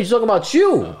talking about Scrooge. We're talking about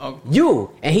you. Okay.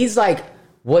 You. And he's like,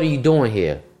 "What are you doing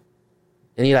here?"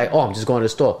 And you're like, "Oh, I'm just going to the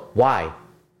store." Why?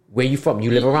 Where you from?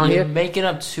 You live around You're here? making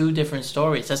up two different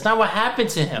stories. That's not what happened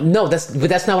to him. No, that's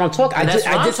not what I'm talking. I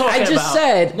just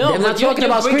said. No, I'm not talking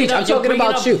about Screech. I'm talking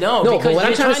about you. No, but what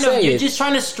I'm trying to say you're is, just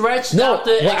trying to stretch no. out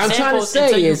the What I'm trying to examples say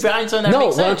until you is, find something that no.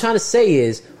 makes What I'm sense. trying to say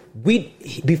is,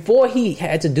 before he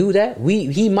had to do that,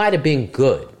 he might have been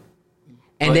good,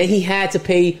 and then he had to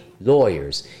pay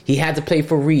lawyers. He had to pay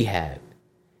for rehab.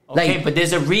 Okay, but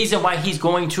there's a reason why he's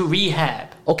going to rehab.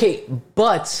 Okay,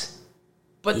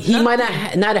 but he might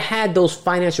not have had those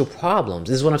financial problems.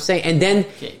 This is what I'm saying. And then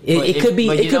it could be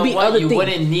other things. You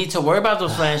wouldn't need to worry about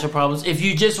those financial problems if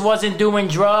you just wasn't doing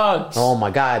drugs. Oh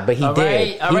my God! But he did. All right.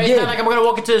 He It's did. not like I'm gonna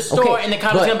walk into the store Okay, and the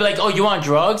cop is gonna be like, "Oh, you on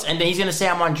drugs?" And then he's gonna say,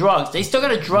 "I'm on drugs." They still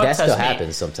got a drug That test. still me.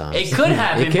 happens sometimes. It could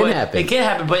happen. It can happen. It can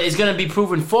happen, but it's gonna be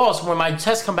proven false when my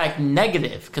tests come back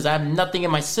negative because I have nothing in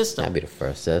my system. That'd be the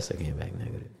first test that came back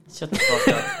negative. Shut the fuck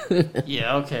up.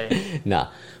 Yeah. Okay. Nah.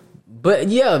 But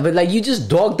like you just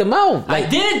dogged them out. Like, I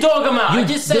didn't dog him out. I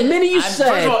just said the minute you first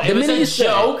said, of all, it was a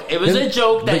joke. It was a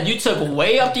joke that but- you took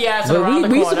way up the ass and But around the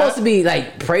we corner. supposed to be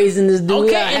like praising this dude.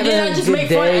 Okay, like, and then I having a just good make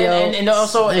fun, day, yo. and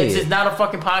also Hey. it's not a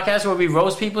fucking podcast where we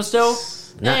roast people still.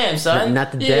 Damn, son.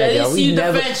 not the Yeah, dead, I didn't yo. see We you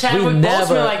never- defend Chadwick we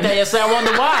never- Boseman like that yesterday. I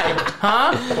wonder why.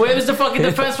 Huh? Where was the fucking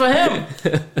defense for him?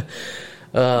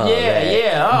 Oh, man.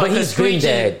 Yeah. Oh, But 'cause he's been Screech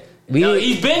dead. No,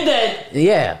 he's been dead.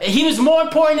 Yeah. He was more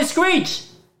important than Screech.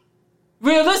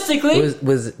 Realistically.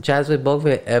 Was Chadwick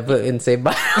Boseman ever in Saved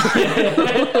by? I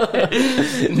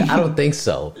don't think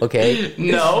so. Okay.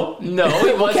 No, he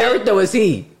What wasn't. character was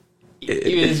he?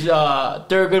 He was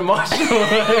Thurgood Marshall.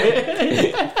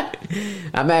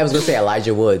 I was gonna say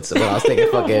Elijah Woods when I was thinking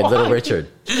fucking Little Why? Richard.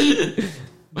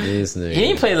 This nigga. He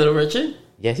didn't play Little Richard.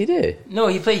 Yes, he did. No,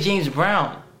 he played James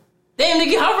Brown. Damn,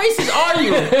 nigga, how racist are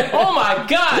you? Oh my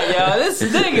god, yo, this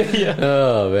nigga. Yo.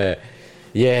 Oh man.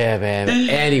 Yeah, man.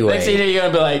 Anyway. Next thing you know, you're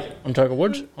gonna be like, I'm talking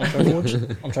words. I'm talking words.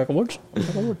 I'm talking words. I'm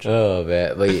talking words. Oh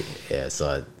man, but yeah,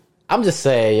 so I'm just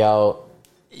saying, y'all.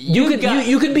 You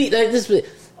could be like this.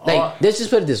 Like, let's just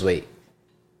put it this way: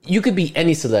 you could be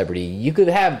any celebrity. You could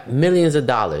have millions of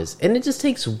dollars, and it just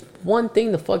takes one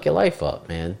thing to fuck your life up,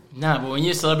 man. Nah, but when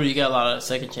you're a celebrity, you got a lot of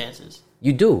second chances,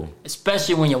 You do.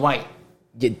 especially when you're white.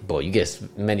 You get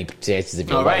many chances if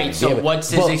you're All right, white. so Yeah, but- what's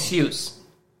his but excuse?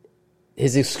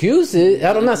 His excuse is,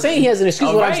 I'm not saying he has an excuse.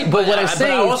 All right, But what I'm but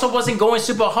saying I is, also wasn't going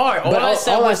super hard. All But I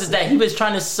said all I was is that he was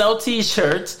trying to sell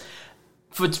T-shirts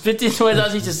for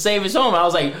 $15-$20 to save his home. I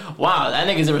was like, wow, that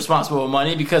nigga's irresponsible with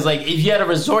money because, like, if you had a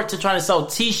resort to trying to sell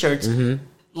T-shirts,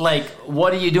 like,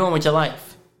 what are you doing with your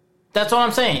life? That's all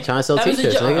I'm saying. Trying to sell That was a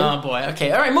T-shirts, joke. nigga. Oh boy,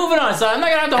 okay, all right, moving on. So I'm not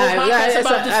gonna have the whole podcast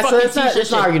about this fucking T-shirt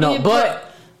It's not shit. arguing, no. But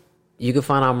you can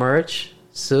find our merch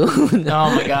soon.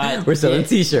 Oh my god, We're selling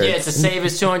T-shirts. Yeah, to save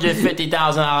his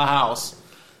 $250,000 house.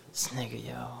 This nigga,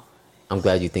 yo. I'm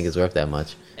glad you think it's worth that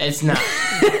much. It's not.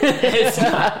 It's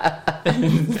not.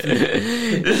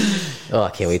 Oh, I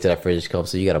can't wait till that fridge comes.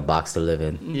 So you got a box to live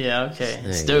in. Yeah, okay. There It's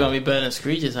you still go. gonna be better than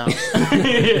Screech's house.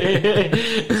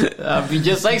 I'll be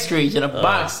just like Screech in a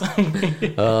box.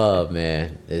 Oh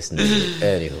man, this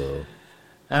nigga. Anywho,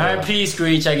 R.I.P.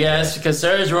 Screech, I guess, because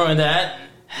Serge ruined that.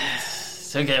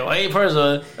 It's okay, way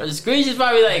personal. Screech is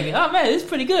probably like, oh man, this is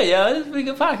pretty good, yo. This is a pretty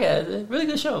good podcast. Really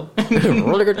good show.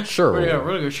 really good show.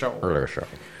 really good show. Really good show.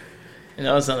 And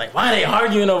all of a sudden, like, why are they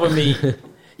arguing over me?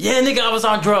 Yeah, nigga, I was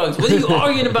on drugs. What are you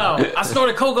arguing about? I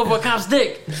snorted coke over a cop's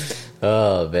dick.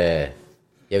 Oh man,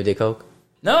 you ever did coke?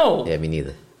 No. Yeah, me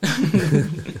neither.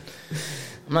 I'm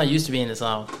not used to being this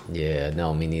loud. Yeah,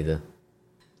 no, me neither.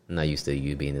 I'm not used to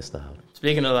you being this loud.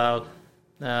 Speaking of loud,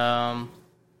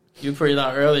 you were pretty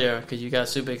loud earlier because you got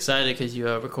super excited because you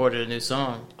recorded a new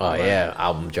song. Oh yeah,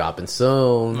 album dropping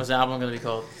soon. What's the album going to be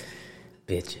called?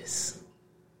 Bitches,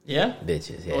 Yeah?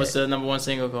 bitches. Yeah, What's the number one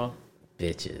single called?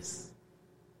 bitches.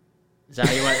 Is that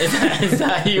how you want, is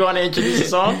that how you want to introduce the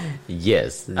song?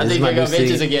 Yes, I think you're going to go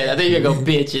bitches again. I think you're going to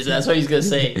go bitches. That's what he's going to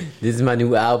say. This is my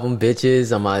new album,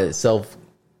 Bitches. On my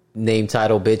self-named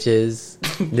title, Bitches.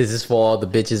 This is for all the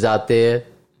bitches out there.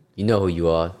 You know who you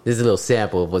are. This is a little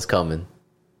sample of what's coming.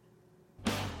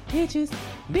 Bitches,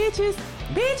 bitches,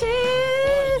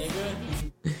 bitches.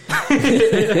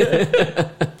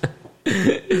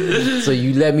 So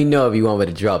you let me know if you want me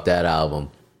to drop that album.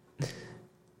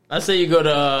 I say you go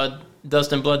to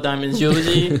Dustin Blood Diamond's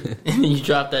eulogy and then you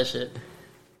drop that shit.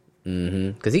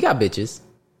 Because he got bitches.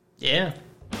 Yeah.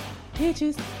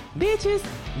 Bitches.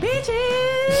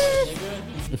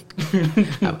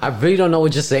 I really don't know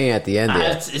what you're saying at the end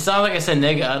there. It sounds like I said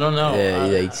nigga. I don't know. Yeah,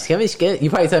 you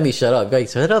probably tell me shut up. You're like,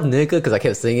 shut up, nigga, because I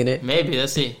kept singing it. Maybe.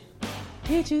 Let's see.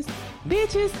 Bitches.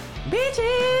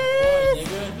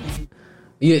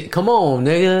 Yeah, come on,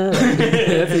 nigga.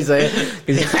 That's what he's saying.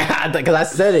 Because I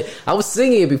said it. I was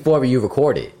singing it before you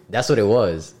recorded. That's what it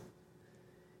was.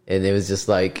 And it was just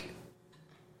like,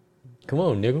 come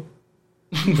on, nigga.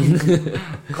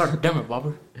 God damn it,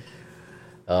 Bobber.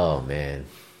 Oh, man.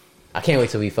 I can't wait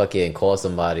till we fucking call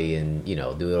somebody and, do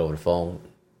it over the phone.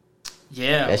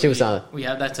 Yeah. That shit was sound. We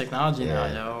have that technology now,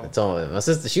 yo. That's all. My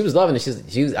sister, she was loving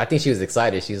it. I think she was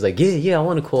excited. She was like, yeah, I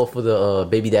want to call for the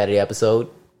Baby Daddy episode.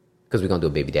 Because we're going to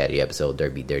do a Baby Daddy episode.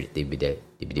 Baby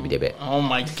Daddy. Oh,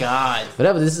 my God.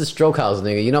 Whatever, this is a stroke house,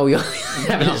 nigga. We only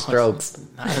having strokes.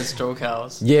 Not a stroke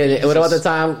house. Yeah, what about the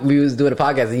time we was doing a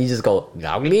podcast and you just go, in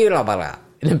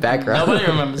the background? Nobody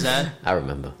remembers that. I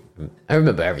remember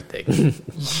everything.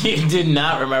 You did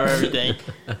not remember everything.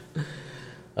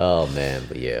 Oh, man,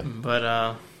 but yeah.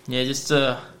 But, yeah, just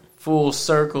to full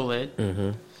circle it.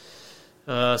 Mm-hmm.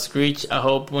 Screech, I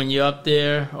hope when you're up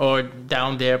there or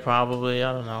down there, probably.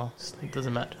 I don't know. It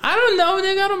doesn't matter. I don't know,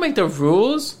 nigga. I don't make the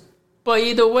rules. But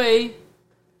either way,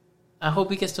 I hope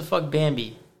he gets to fuck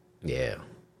Bambi. Yeah.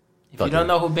 If you don't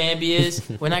know who Bambi is,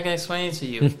 we're not going to explain it to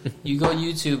you. You go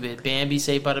YouTube it. Bambi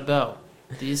Saved by the Bell.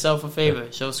 Do yourself a favor.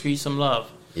 Show Screech some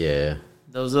love. Yeah.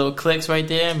 Those little clicks right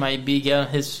there might be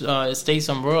getting his estate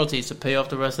some royalties to pay off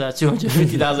the rest of that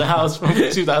 $250,000 house from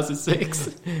 2006.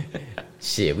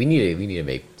 Shit, we need to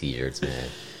make t-shirts, man.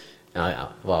 When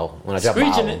I drop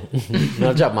my Screeching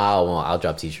album, I'll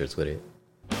drop t-shirts with it.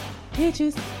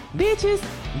 Bitches.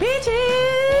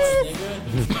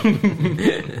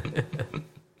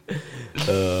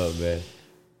 Oh man,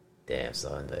 damn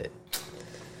son, but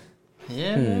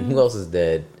yeah. Who else is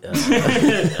dead?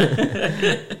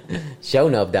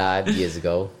 Shonuff died years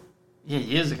ago. Yeah,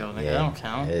 years ago, nigga. That don't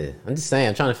count. Yeah. I'm just saying,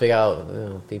 I'm trying to figure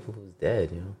out people who's dead.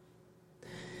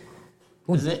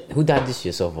 Who died this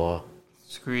year so far?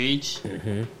 Screech.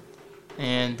 Mm-hmm.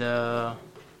 And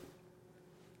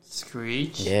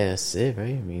Screech. Yeah, that's it,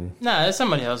 right? I mean, nah, that's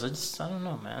somebody else. I don't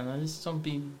know, man. I just don't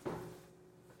be.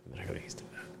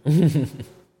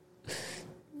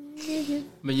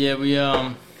 But yeah, we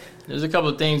there's a couple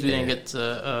of things we didn't get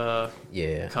to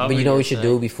cover. But you know what we should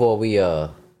do before we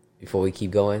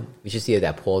keep going? We should see if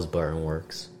that pause button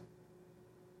works.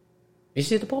 We should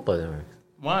see if the pause button works.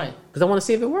 Why? Because I want to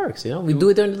see if it works. We do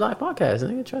it during the live podcast,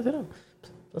 and I can try it out.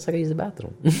 Plus, I can use the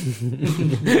bathroom.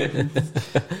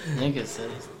 Nigga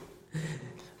says.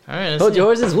 All right. Hold your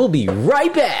horses. We'll be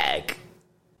right back.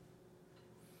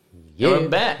 Yeah. We're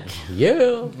back.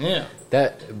 Yeah.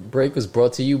 That break was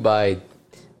brought to you by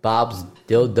Bob's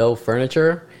Dildo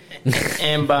Furniture.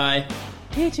 And by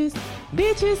Bitches.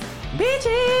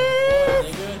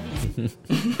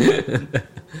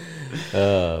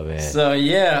 Oh, man. So,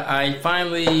 yeah, I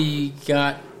finally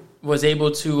was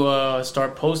able to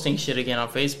start posting shit again on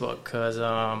Facebook. Because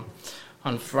on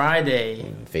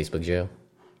Friday... Facebook jail?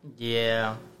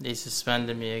 Yeah, they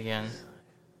suspended me again.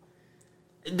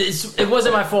 It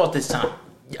wasn't my fault this time.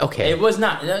 Okay. It was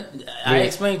not. I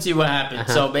explained to you what happened.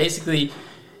 So basically,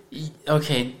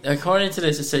 okay, according to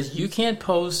this, it says you can't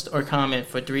post or comment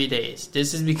for 3 days.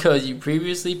 This is because you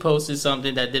previously posted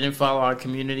something that didn't follow our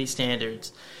community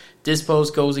standards. This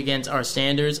post goes against our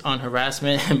standards on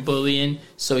harassment and bullying,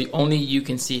 so only you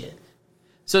can see it.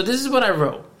 So this is what I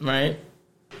wrote, right?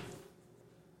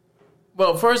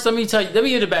 Well, first, let me give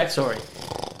you the backstory.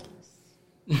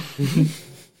 What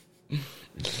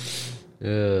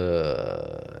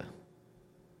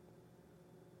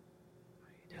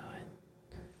are you doing?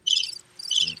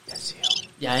 That's you.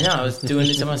 Yeah, I know. I was doing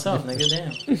it to myself, nigga.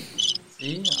 Damn.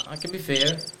 See? I can be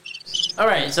fair.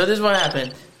 Alright, so this is what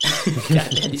happened. God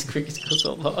damn, these crickets go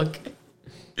so long.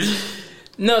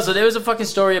 No, so there was a fucking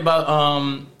story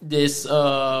about this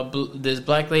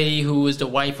black lady who was the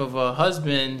wife of a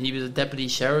husband. He was a deputy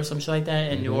sheriff, some shit like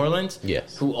that, in New Orleans.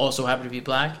 Yes. Who also happened to be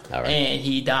black. All right. And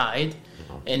he died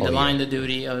in the line of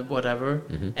duty or whatever.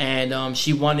 Mm-hmm. And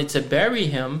she wanted to bury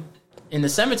him in the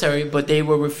cemetery, but they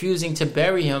were refusing to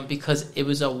bury him because it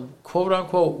was a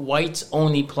quote-unquote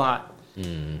whites-only plot.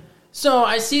 Mm. So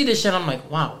I see this shit, I'm like,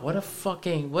 wow, what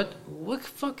fucking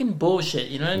bullshit,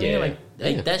 you know what I mean?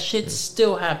 Like that shit's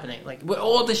still happening. Like, with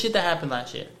all the shit that happened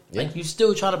last year. Yeah. Like, you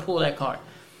still try to pull that card.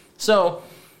 So,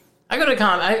 I go to the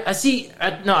comment,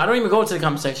 I don't even go to the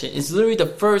comment section. It's literally the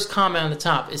first comment on the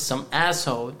top is some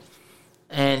asshole.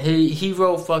 And he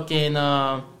wrote fucking,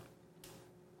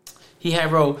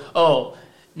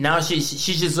 now she's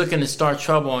just looking to start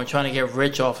trouble and trying to get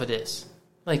rich off of this.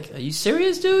 Like, are you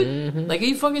serious, dude? Mm-hmm. Like, are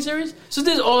you fucking serious? So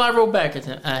this is all I wrote back at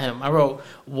him. I wrote,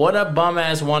 what a bum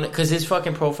ass wanted, because his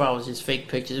fucking profile was just fake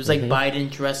pictures. It was like Biden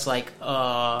dressed like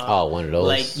one of those.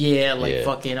 Like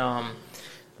fucking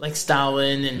like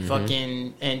Stalin and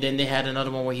fucking, and then they had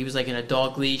another one where he was like in a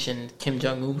dog leash and Kim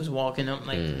Jong Un was walking up,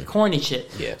 like corny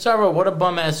shit. Yeah. So I wrote, what a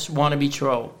bum ass wannabe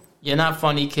troll. You're not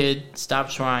funny, kid.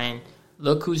 Stop trying.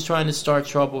 Look who's trying to start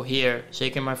trouble here.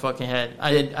 Shaking my fucking head.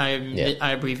 I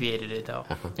abbreviated it though.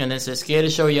 And then it says, scared to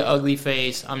show your ugly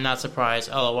face. I'm not surprised.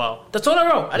 LOL. That's all I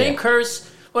wrote. I didn't curse.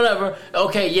 Whatever.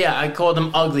 Okay, yeah, I called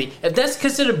him ugly. If that's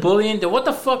considered bullying, then what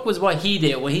the fuck was what he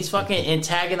did when he's fucking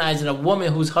antagonizing a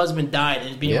woman whose husband died and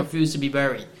is being refused to be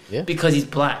buried because he's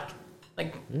black?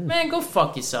 Like, man, go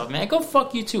fuck yourself, man. Go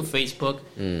fuck you too, Facebook.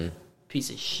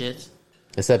 Piece of shit.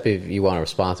 Except if you want to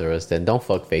respond to us, then don't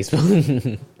fuck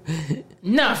Facebook.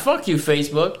 Nah, fuck you,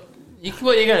 Facebook.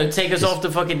 You're gonna take us off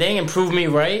the fucking thing and prove me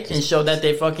right and show that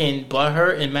they fucking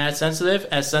butthurt and mad sensitive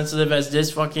as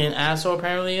this fucking asshole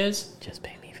apparently is? Just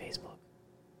pay me, Facebook.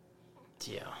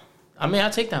 Yeah. I mean, I'll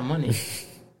take that money.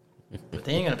 But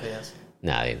they ain't gonna pay us.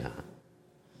 Nah, they not.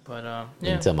 But,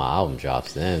 yeah. Until my album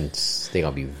drops, then they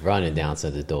gonna be running down to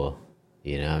the door.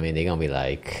 You know what I mean? They gonna be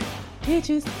like,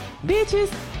 bitches, bitches,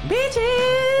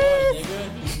 bitches!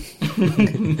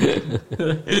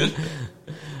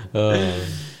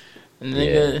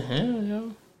 Nigga,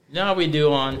 you know how we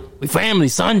do on We Family,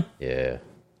 son. Yeah.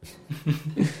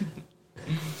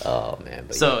 Oh man.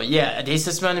 But so yeah, they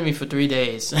suspended me for 3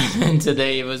 days, and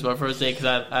today was my first day because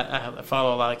I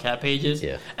follow a lot of cat pages.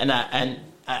 Yeah. And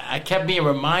I kept being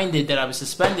reminded that I was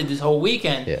suspended this whole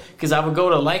weekend because I would go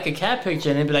to like a cat picture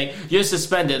and they'd be like, "You're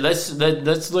suspended. Let's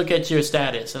look at your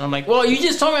status." And I'm like, "Well, you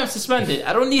just told me I'm suspended.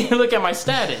 I don't need to look at my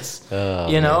status."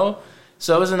 You know.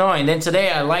 So it was annoying. Then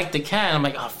today I liked the cat and I'm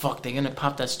like, "Oh fuck, they're gonna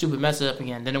pop that stupid message up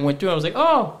again." Then it went through. I was like,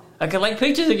 "Oh, I can like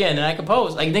pictures again and I can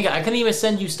post." Like, nigga, I couldn't even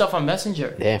send you stuff on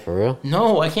Messenger. Yeah, for real?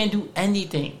 No, I can't do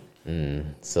anything.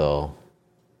 So,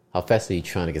 how fast are you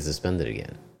trying to get suspended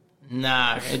again?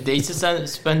 Nah, they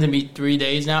suspended me 3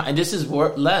 days now, and this is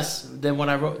less than what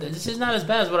I wrote. This is not as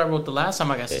bad as what I wrote the last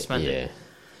time I got suspended. Yeah.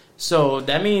 So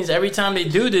that means every time they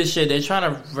do this shit, they're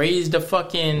trying to raise the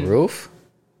fucking roof.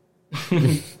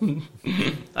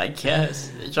 I guess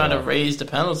they're trying to raise the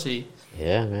penalty.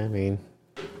 Yeah, man. I mean,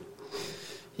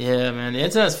 yeah, man. The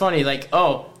internet's funny. Like,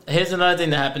 oh, here's another thing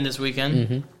that happened this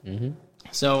weekend.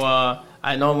 So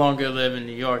I no longer live in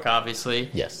New York, obviously.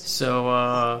 Yes.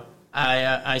 So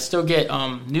I still get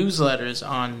newsletters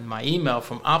on my email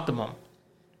from Optimum.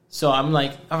 So I'm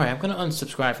like, all right, I'm going to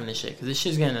unsubscribe from this shit because this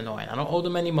shit's getting annoying. I don't owe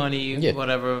them any money,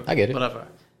 whatever. I get it. Whatever.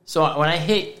 So when I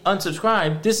hit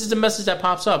unsubscribe, this is the message that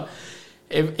pops up.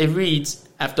 It reads,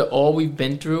 after all we've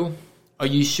been through, are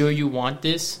you sure you want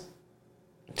this?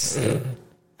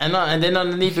 And then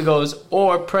underneath it goes,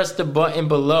 or press the button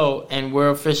below and we're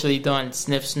officially done.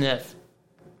 Sniff, sniff.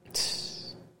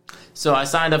 So I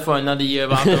signed up for another year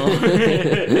of Optimum.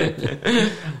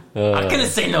 I couldn't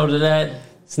say no to that.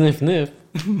 Sniff, sniff.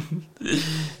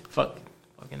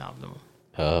 Fucking Optimum.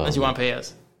 Unless you want to pay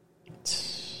us.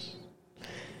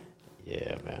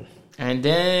 Yeah, man. And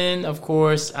then, of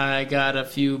course, I got a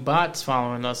few bots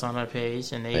following us on our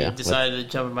page, and they decided to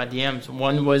jump in my DMs.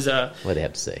 One was what did they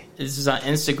have to say? This is on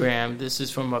Instagram. This is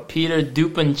from Peter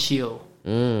Dupenchiel.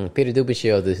 Peter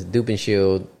Dupenchiel, this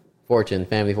Dupenchiel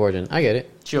family fortune. I get it.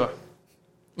 Sure.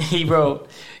 He wrote,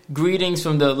 "Greetings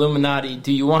from the Illuminati.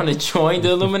 Do you want to join the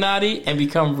Illuminati and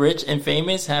become rich and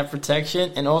famous, have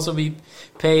protection, and also be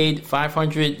paid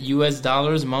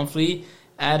 $500 monthly?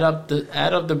 Add up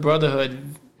the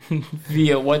Brotherhood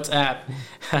via WhatsApp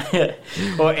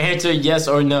or answer yes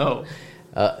or no."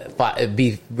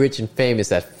 Be rich and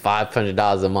famous at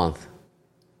 $500 a month.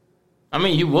 I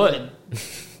mean, you would.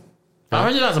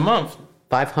 $500 a month.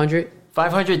 500?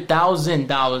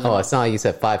 $500,000. Oh, it's not like you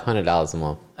said $500 a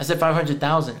month. I said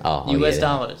 500,000 US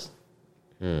dollars.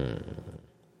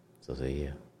 So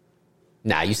yeah.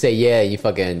 Nah, you say yeah, you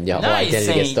fucking your whole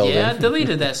identity gets stolen. Yeah, I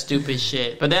deleted that stupid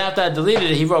shit. But then after I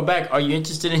deleted it, he wrote back, "Are you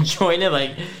interested in joining?"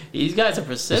 Like, these guys are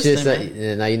persistent.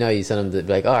 Man. Now you know you send them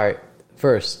to, like, all right,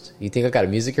 first, you think I got a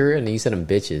music career? And then you send them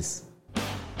bitches.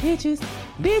 Bitches,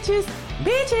 bitches,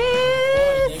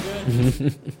 bitches.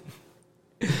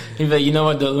 He's like, "You know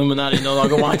what? The Illuminati no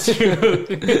longer wants you.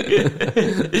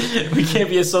 We can't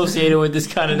be associated with this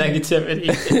kind of negativity."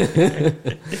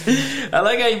 I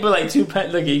like how you put like you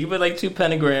can put like two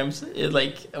pentagrams,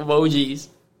 like emojis.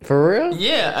 For real?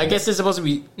 Yeah, I guess it's supposed to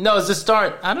be. No, it's the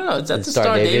start. I don't know. Is that the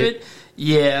start, David?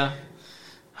 Yeah.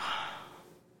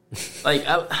 Like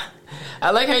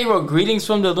I like how he wrote, greetings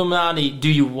from the Illuminati. Do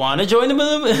you want to join the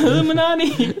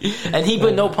Illuminati? And he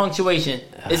put no punctuation.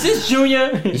 Is this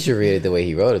Junior? You should read it the way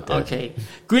he wrote it, though. Okay.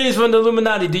 Greetings from the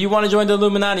Illuminati. Do you want to join the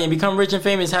Illuminati and become rich and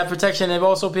famous, have protection, and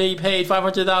also paid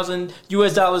 $500,000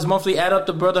 US monthly? Add up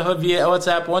the Brotherhood via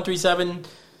WhatsApp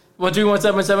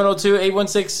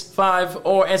 137-131-702-8165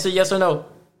 or answer yes or no.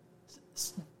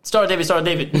 Star David.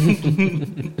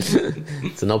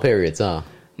 So no periods, huh?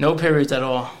 No periods at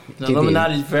all. The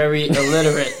Illuminati is very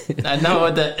illiterate. I know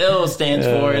what the ill stands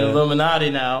for in Illuminati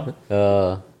now.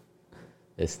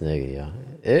 This nigga, yo.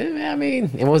 I mean,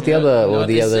 and what's the other? What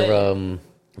the other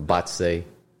bots say?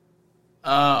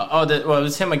 Well, it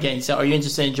was him again. He said, "Are you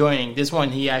interested in joining?" This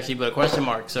one, he actually put a question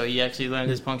mark, so he actually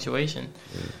learned his punctuation.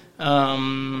 You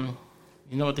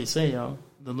know what they say, yo?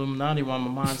 The Illuminati want my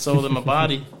mind, soul, and my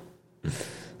body.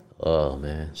 Oh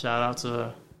man! Shout out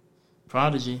to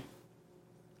Prodigy.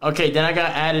 Okay, then I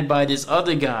got added by this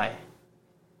other guy,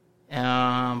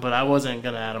 but I wasn't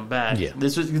gonna add him back. Yeah,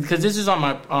 this was because this is on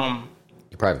my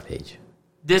your private page.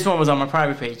 This one was on my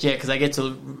private page, yeah, because I get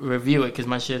to review it because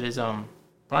my shit is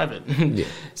private. Yeah.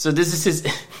 So this is his.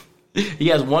 He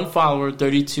has 1 follower,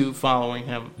 32 following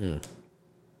him.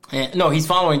 And, no, he's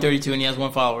following 32, and he has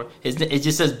 1 follower. It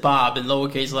just says Bob in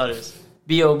lowercase letters,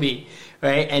 B-O-B,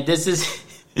 right? And this is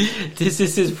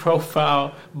his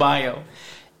profile bio.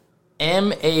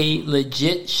 Am a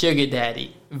legit sugar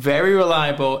daddy, very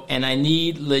reliable, and I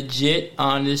need legit,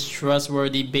 honest,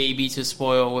 trustworthy baby to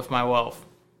spoil with my wealth.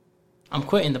 I'm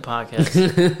quitting the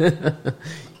podcast.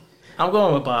 I'm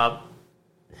going with Bob.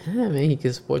 Yeah, man, he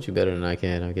can support you better than I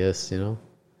can, I guess, you know?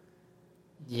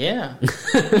 Yeah.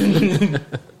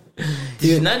 Did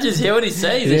you not just hear what he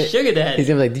said? He's a sugar daddy. He's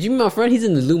gonna be like, did you meet my friend? He's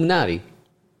in the Illuminati.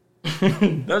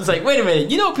 I was like, wait a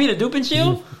minute. You know Peter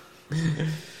Dupenshield?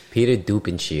 Peter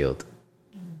Dupenshield.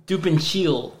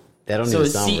 Dupenshield. That don't even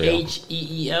sound real. So it's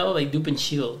C-H-E-E-L, like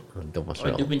Dupenshield. Or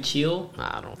Dupenshield?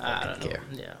 I don't care.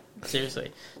 Yeah,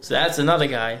 seriously. So that's another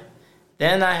guy.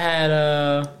 Then I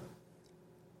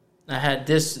had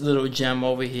this little gem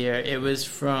over here. It was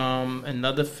from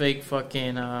another fake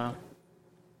fucking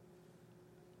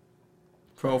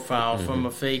profile from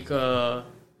a fake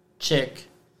chick.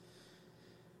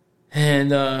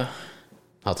 And I'll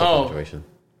take punctuation.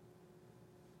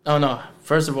 Oh no!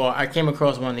 First of all, I came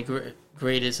across one of the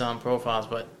greatest profiles,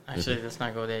 but actually, let's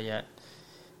not go there yet.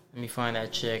 Let me find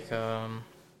that chick.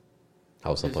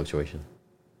 How's the punctuation?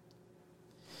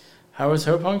 How was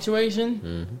her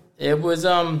punctuation? It was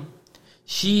so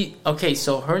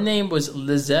her name was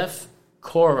Lizeth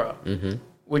Cora,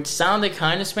 which sounded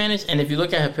kind of Spanish. And if you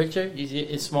look at her picture, you see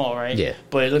it's small, right? Yeah.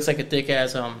 But it looks like a thick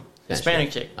ass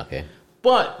Hispanic chick. Okay.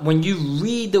 But when you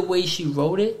read the way she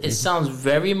wrote it, it sounds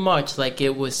very much like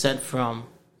it was sent from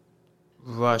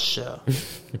Russia.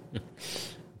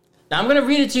 Now I'm gonna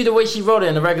read it to you the way she wrote it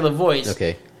in a regular voice.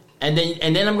 Okay. And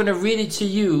then I'm gonna read it to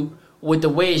you with the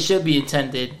way it should be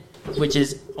intended, which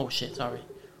is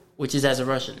which is as a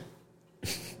Russian.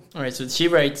 All right, so she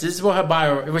writes. This is what her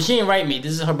bio. Well, she didn't write me.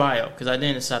 This is her bio because I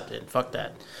didn't accept it. Fuck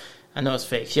that. I know it's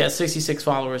fake. She has 66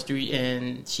 followers,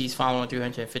 and she's following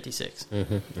 356.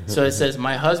 So it says,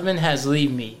 "My husband has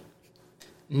leave me.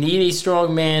 Need a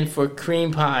strong man for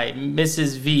cream pie.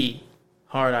 Mrs. V.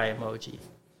 Hard eye emoji.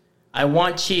 I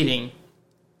want cheating.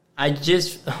 I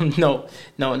just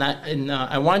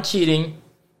I want cheating.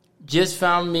 Just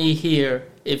found me here.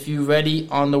 If you ready,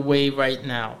 on the way right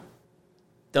now.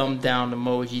 Thumb down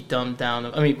emoji,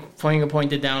 finger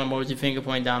pointed down emoji, finger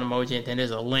pointed down emoji, and then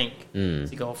there's a link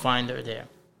to go find her there.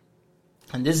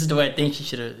 And this is the way I think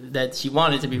that she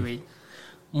wanted to be read.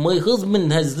 My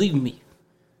husband has leave me.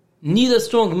 Need a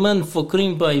strong man for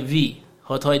cream pie V.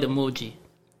 Hot eye emoji.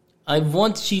 I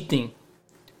want cheating.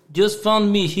 Just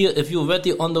found me here. If you're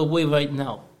ready, on the way right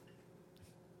now.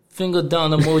 Finger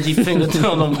down emoji, finger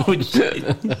down emoji.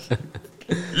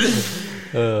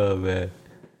 Oh man.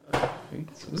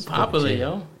 It's popular,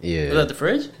 yo. Yeah. Was that the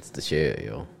fridge? It's the chair,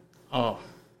 yo. Oh.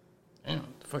 Damn,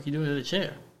 what the fuck you doing to the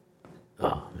chair?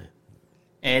 Oh, man.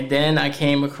 And then I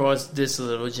came across this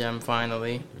little gem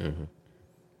finally.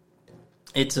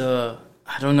 It's I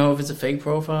don't know if it's a fake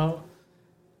profile.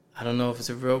 I don't know if it's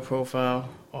a real profile.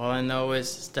 All I know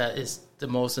is that it's the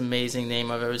most amazing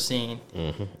name I've ever seen.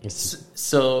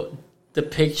 So the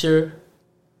picture...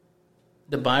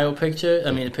 The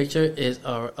picture is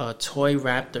a toy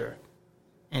raptor,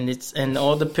 and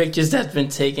all the pictures that's been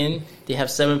taken, they have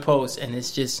 7 posts, and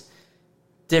it's just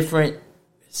different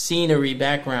scenery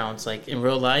backgrounds, like in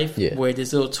real life, where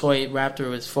this little toy raptor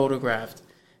was photographed,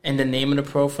 and the name of the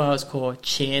profile is called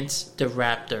Chance the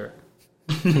Raptor.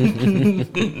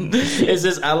 It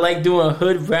says, I like doing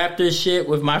hood raptor shit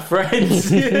with my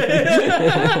friends.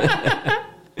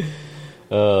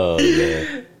 Oh,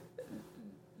 man.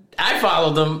 I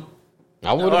followed them.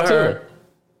 I would have too.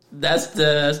 That's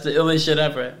the illest shit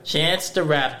ever. Chance the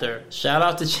Raptor. Shout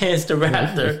out to Chance the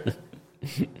Raptor.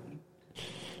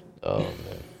 Oh, man.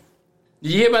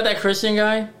 Did you hear about that Christian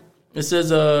guy? It says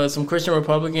some Christian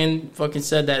Republican fucking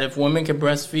said that if women can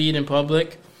breastfeed in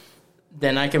public,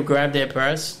 then I can grab their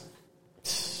breasts.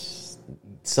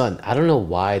 Son, I don't know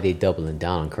why they doubling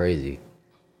down on crazy.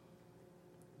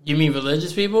 You mean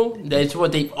religious people? That's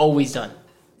what they've always done.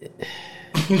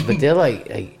 But they're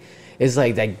like it's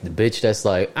like the bitch that's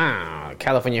like,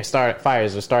 California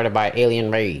fires were started by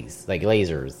alien rays, like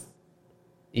lasers.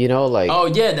 You know, like... Oh,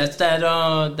 yeah, that's that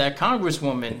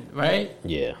congresswoman, right?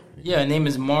 Yeah. Yeah, her name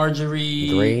is Marjorie...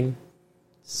 Green?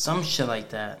 Some shit like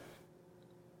that.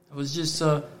 It was just,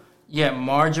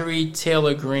 Marjorie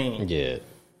Taylor Greene. Yeah.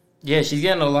 Yeah, she's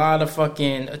getting a lot of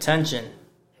fucking attention.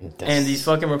 And these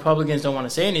fucking Republicans don't want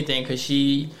to say anything because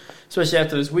she, especially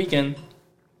after this weekend,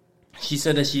 she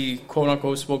said that she, quote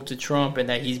unquote, spoke to Trump and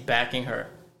that he's backing her.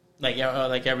 Like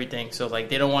everything. So, like,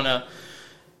 they don't want to,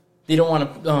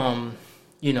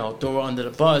 throw her under the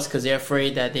bus because they're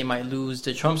afraid that they might lose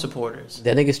the Trump supporters.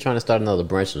 That nigga's trying to start another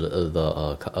branch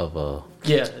of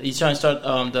Yeah, he's trying to start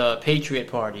the Patriot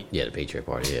Party. Yeah, the Patriot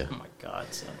Party, yeah. Oh, my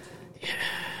God, son. Yeah,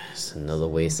 it's another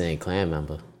way of saying Klan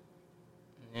member.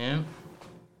 Yeah.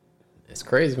 It's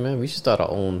crazy, man. We should start our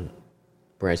own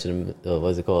branch of the,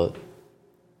 what's it called?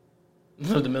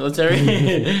 The military?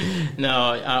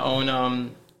 No, our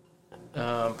own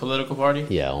political party.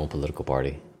 Yeah, our own political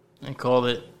party. And call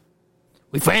it,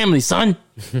 we family, son.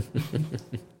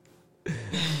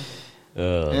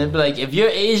 And it'd be like, if you're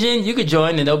Asian, you could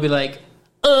join, and they'll be like,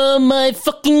 oh my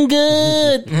fucking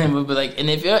god. And we'll be like, and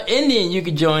if you're Indian, you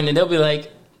could join, and they'll be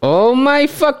like, oh my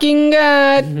fucking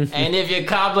god. And if you're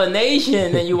Kabla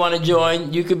Nation and you want to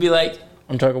join, you could be like,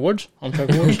 I'm Tiger Woods. I'm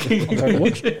Tiger Woods. I'm Tiger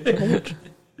Woods. Tiger Woods.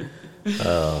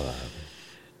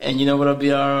 And you know what'll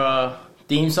be our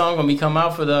theme song when we come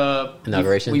out for the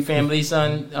inauguration? We Family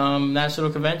Son National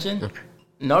Convention?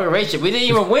 Inauguration. We didn't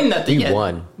even win nothing yet. We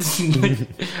won.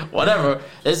 Whatever.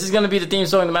 This is going to be the theme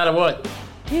song no matter what.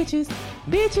 Bitches.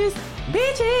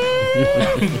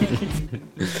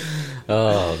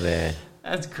 Oh, man.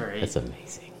 That's great. That's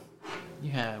amazing.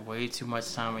 You have way too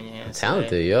much time on your hands.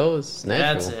 Talented, yo. It's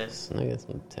natural. That's it. I got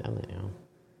some talent, yo.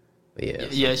 But yeah.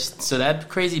 Yeah, so that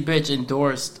crazy bitch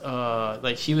endorsed,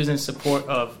 she was in support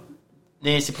of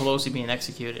Nancy Pelosi being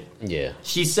executed. Yeah.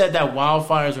 She said that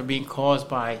wildfires were being caused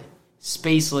by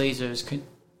space lasers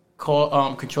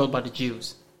controlled by the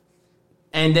Jews.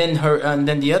 And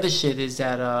then the other shit is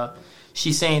that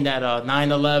she's saying that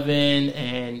 9/11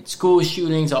 and school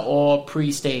shootings are all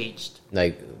pre-staged.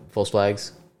 Like false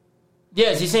flags?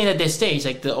 Yeah, she's saying that they're staged.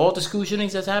 Like all the school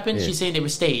shootings that's happened, she's saying they were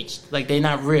staged. Like they're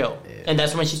not real. Yeah. And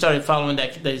that's when she started following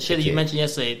the shit that you mentioned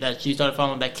yesterday. That she started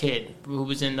following that kid who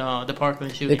was in the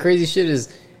Parkland shooting. The crazy shit is,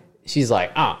 she's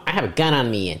like, I have a gun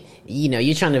on me, and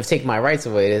you're trying to take my rights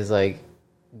away. It's like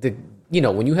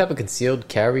when you have a concealed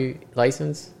carry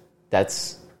license,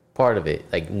 that's part of it.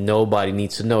 Like nobody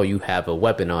needs to know you have a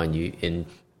weapon on you, and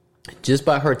just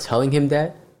by her telling him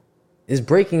that is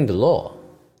breaking the law.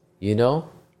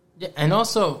 Yeah, and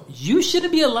also you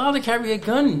shouldn't be allowed to carry a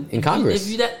gun in Congress.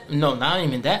 Not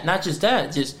even that. Not just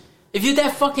that. Just if you're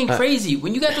that fucking crazy,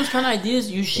 when you got those kind of ideas,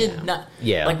 you should not.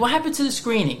 Yeah. Like what happened to the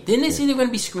screening? Didn't they say they're going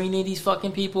to be screening these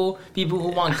fucking people who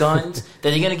want guns? That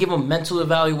they're going to give them mental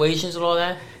evaluations and all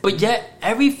that? But yet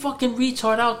every fucking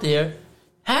retard out there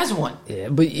has one. Yeah,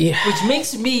 which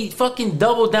makes me fucking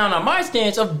double down on my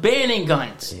stance of banning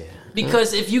guns. Yeah.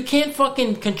 Because if you can't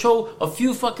fucking control a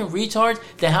few fucking retards,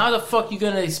 then how the fuck you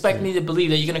gonna expect me to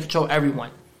believe that you're gonna control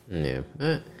everyone? Yeah.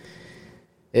 And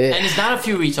it's not a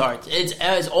few retards.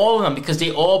 It's all of them because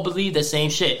they all believe the same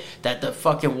shit. That the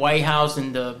fucking White House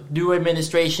and the new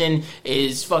administration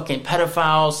is fucking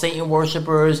pedophiles, Satan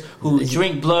worshippers who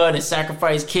drink blood and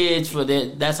sacrifice kids for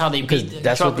that's how they beat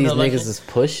that's Trump what these niggas is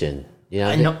pushing. Yeah,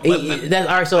 I know. That's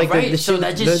all right. So like, so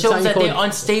that just shows that they're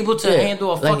unstable to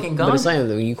handle a fucking gun. But it's like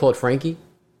when you called Frankie,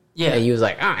 and he was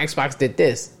like, Xbox did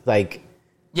this, like,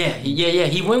 yeah.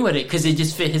 He went with it because it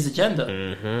just fit his agenda.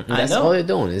 Mm-hmm. That's all they're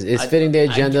doing. It's fitting their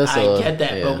agenda. I get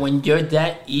that, but when you're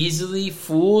that easily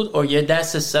fooled or you're that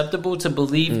susceptible to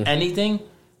believe anything,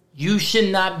 you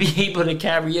should not be able to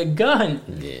carry a gun.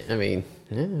 Yeah, I mean,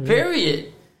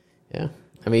 period. Yeah.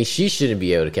 I mean, she shouldn't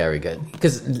be able to carry a gun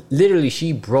because literally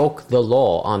she broke the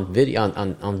law on video.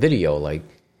 On video, like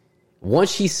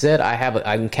once she said,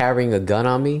 "I'm carrying a gun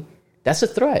on me," that's a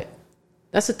threat.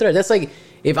 That's a threat. That's like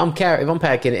if I'm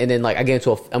packing and then like I'm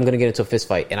gonna get into a fist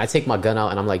fight and I take my gun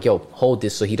out and I'm like, yo, hold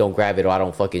this so he don't grab it or I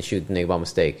don't fucking shoot the nigga by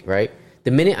mistake, right?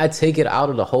 The minute I take it out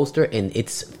of the holster and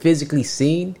it's physically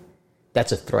seen,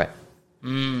 that's a threat. You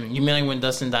mean like when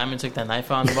Dustin Diamond took that knife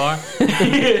out on the bar?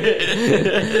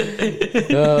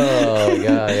 Oh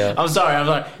god, yeah. I'm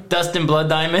sorry. Dustin Blood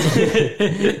Diamond.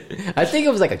 I think it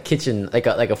was like a kitchen, like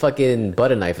a fucking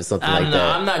butter knife or something like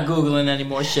that. I'm not Googling any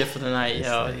more shit for the night,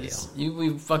 yo. Nice,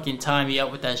 You fucking tie me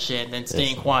up with that shit and then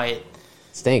staying quiet.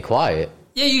 Staying quiet.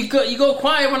 Yeah, you go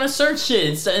quiet when I search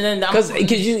shit, and then because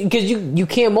you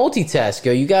can't multitask,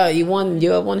 yo. You got one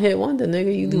hit wonder,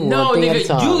 nigga. You do one thing at a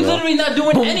time. You literally not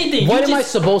doing anything. What am I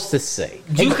supposed to say?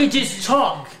 You could just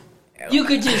talk. You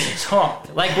could just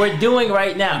talk like we're doing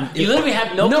right now. You literally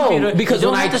have no computer. Because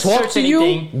when I talk to you,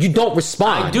 you don't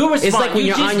respond. I do respond. It's like when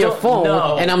you're on your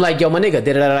phone and I'm like, yo, my nigga,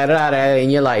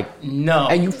 and you're like, no.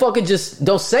 And you fucking just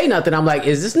don't say nothing. I'm like,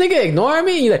 is this nigga ignoring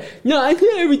me? And you're like, no, I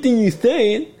hear everything you're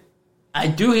saying. I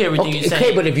do hear everything you're saying.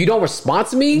 Okay, but if you don't respond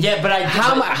to me, yeah, but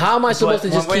how am I supposed to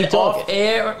just keep talking?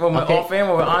 When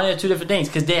we're on air, two different things.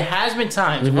 Because there has been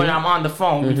times when I'm on the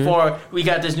phone before we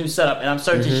got this new setup and I'm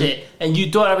searching shit, and you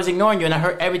thought I was ignoring you, and I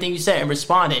heard everything you said and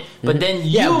responded. But then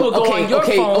you will go on your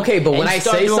phone. Okay, but when I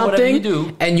say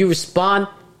something and you respond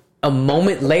a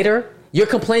moment later, you're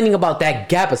complaining about that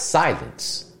gap of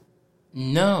silence.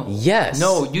 No. Yes.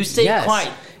 No, you stay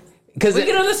quiet. We're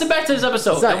gonna listen back to this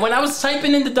episode. And when I was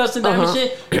typing in the Dustin Diamond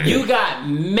shit, you got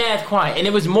mad quiet, and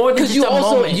it was more than just a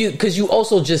moment. Because you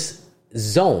also just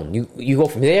zone. You go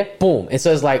from there, boom, and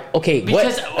so it's like, okay,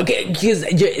 because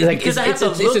it's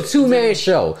a 2-man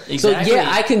show. Exactly. So yeah,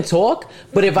 I can talk,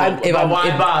 but if I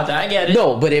bother? I get it.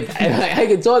 No, but if I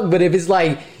can talk, but if it's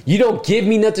like you don't give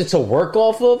me nothing to work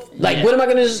off of, like what am I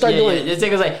gonna just start doing? This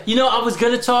thing was like, I was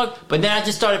gonna talk, but then I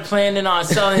just started planning on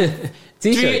selling.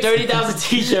 T-shirts. 30,000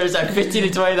 T-shirts at $15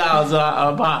 to $20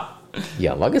 a pop.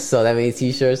 Yo, I can sell that many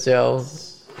T-shirts, yo.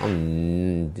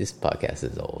 This podcast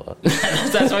is over.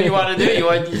 That's what you want to do? You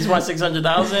just want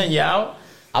 600,000? You out?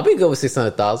 I'll be good with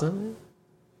 600,000.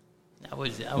 I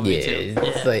would be too.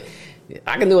 It's like,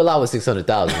 I can do a lot with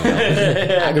 600,000.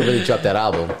 I can really drop that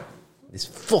album. This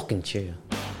fucking chair.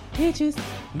 Bitches.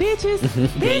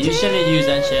 Yeah, you shouldn't use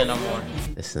that shit no more.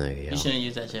 This nigga, yo. You shouldn't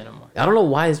use that shit no more. I don't know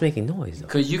why it's making noise, though.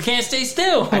 Because you can't stay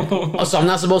still. So I'm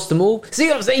not supposed to move? See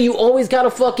what I'm saying? You always gotta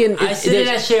fucking... I sit in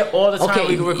that shit all the time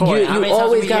we can record. You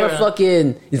always gotta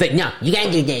fucking... It's like, no, you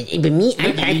gotta do that. But me,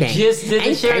 I'm perfect. You just did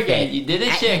the shit again. You did the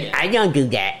shit again. I don't do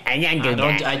that.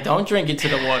 I don't drink it to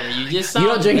the water. You just You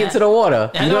don't drink it to the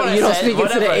water. You don't speak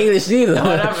it to the English neither.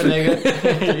 Whatever,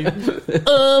 nigga.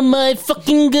 Oh, my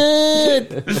fucking god.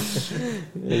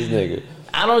 This nigga.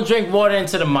 I don't drink water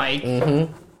into the mic.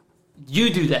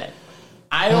 You do that.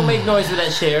 I don't make noise with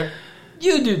that chair.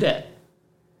 You do that.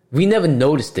 We never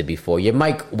noticed it before. Your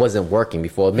mic wasn't working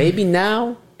before. Maybe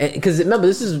now, because remember,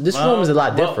 this room is a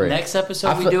lot different. Next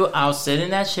episode I'll sit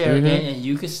in that chair again, and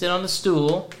you can sit on the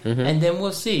stool, and then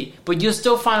we'll see. But you'll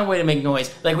still find a way to make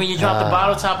noise, like when you drop the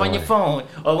bottle top on your phone,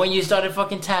 or when you started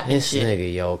fucking tapping this shit.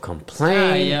 Nigga, yo,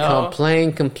 complain,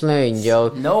 yo.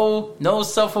 No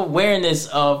self awareness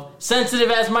of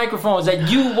sensitive ass microphones that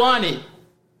you wanted.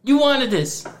 You wanted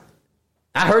this.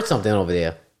 I heard something over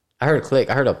there. I heard a click.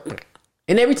 I heard a...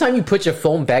 And every time you put your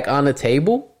phone back on the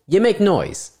table, you make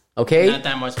noise. Okay? Not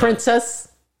that much.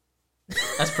 Princess?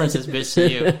 That's princess bitch to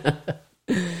you.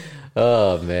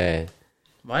 Oh, man.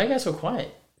 Why are you guys so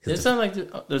quiet? Does it sound like...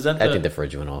 I think the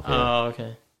fridge went off. Yeah. Oh,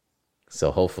 okay. So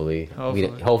hopefully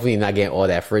not getting all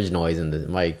that fridge noise in the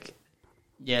mic.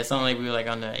 Yeah, it sounded like we were like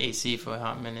on the AC for a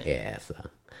hot minute. Yeah, so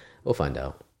we'll find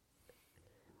out.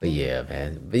 But yeah,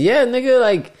 man. But yeah, nigga,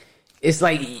 like, it's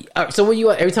like, so when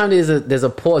you, every time there's a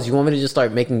pause, you want me to just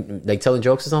start making, like, telling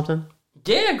jokes or something?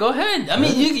 Yeah, go ahead. I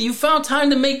mean, you found time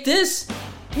to make this.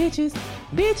 Bitches.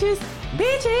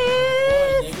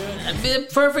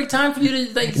 Perfect time for you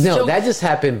to, like, no, that just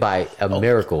happened by a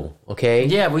miracle, okay?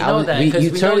 Yeah, we know that,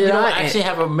 because we know you don't actually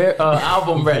have an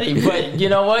album ready, but you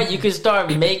know what? You can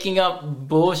start making up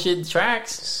bullshit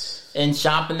tracks. And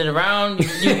shopping it around.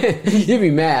 You'd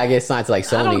be mad I get signed to like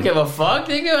Sony. I don't give a fuck,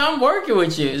 nigga. I'm working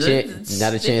with you.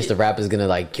 Not a chance the rapper's gonna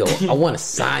like, yo, I want to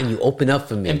sign you, open up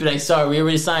for me. And be like, sorry, we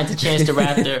already signed to Chance the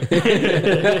Raptor.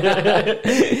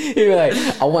 He'd be like,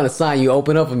 I want to sign you,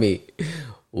 open up for me.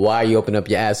 Why are you opening up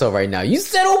your asshole right now? You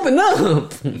said open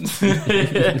up.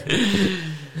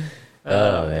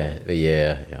 Oh man, but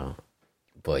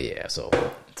yeah. So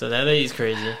that lady's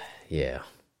crazy. Yeah.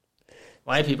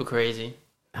 White people crazy.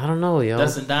 I don't know, yo.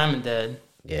 Dustin Diamond dead.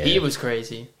 Yeah. He was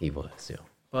crazy. He was, yo.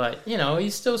 But,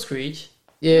 he's still Screech.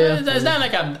 Yeah. It's not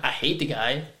like I hate the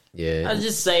guy. Yeah. I was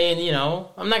just saying, you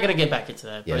know, I'm not gonna get back into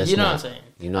that. Yeah, But that's you know not- what I'm saying?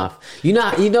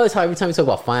 You notice how every time we talk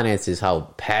about finances, how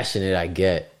passionate I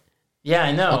get. Yeah,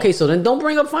 I know. Okay, so then don't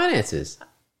bring up finances.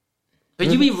 But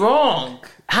you be wrong.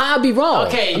 How I be wrong?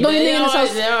 Okay, I'm the only you nigga in know this house.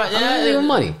 what, yeah, I'm the yeah. only nigga with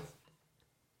money.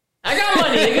 I got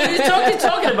money, nigga. What you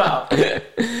talking about? Yeah,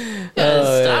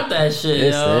 stop that shit,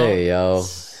 This yo. thing, yo.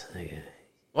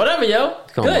 Whatever, yo.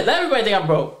 Come Good. on. Let everybody think I'm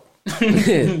broke.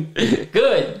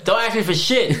 Good. Don't ask me for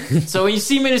shit. So when you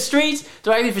see me in the streets,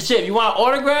 don't ask me for shit. If you want an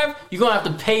autograph, you're gonna have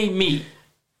to pay me.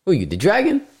 Who you, the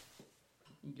dragon?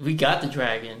 We got the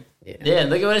dragon. Yeah.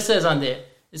 Look at what it says on there.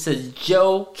 It says,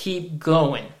 Joe, keep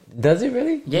going. Does it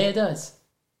really? Yeah, it does.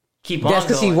 Keep on That's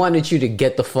because going. he wanted you to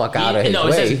get the fuck out of his no, way.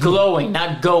 it says glowing,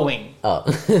 not going. Oh.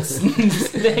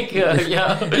 Nigga,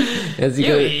 yo. Because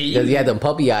he had them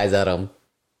puppy eyes at him.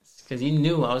 Because he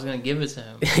knew I was going to give it to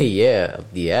him. Yeah,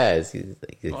 up the ass. He's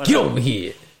like, get over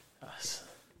here.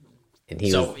 And he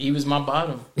So he was my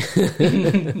bottom.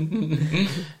 And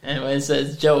when it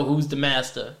says, Joe, who's the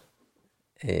master?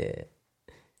 yeah.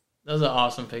 Those are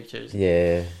awesome pictures.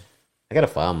 Yeah. I gotta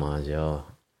find mine, yo.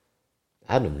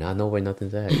 I do not know where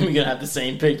nothing's at. We're going to have the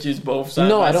same pictures both sides.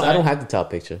 No, I don't have the top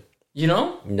picture. You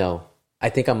know? No. I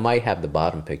think I might have the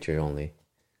bottom picture only.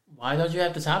 Why don't you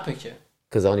have the top picture?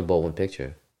 Because I only bought one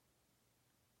picture.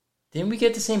 Didn't we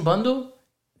get the same bundle?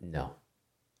 No.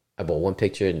 I bought one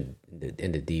picture in the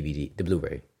DVD, the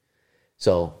Blu-ray.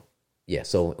 So, yeah.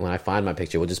 So when I find my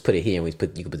picture, we'll just put it here, and you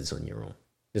can put this on your room.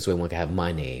 This way, one can have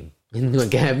my name, and one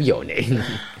can have your name.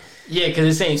 Yeah, because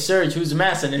it's saying search who's the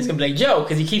master, and it's going to be like Joe,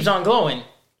 because he keeps on glowing.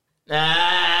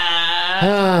 Yeah,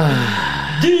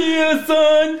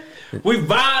 son. We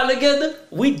ride together,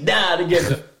 we die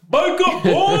together. Biker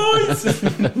boys.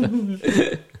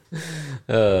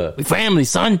 We family,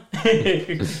 son.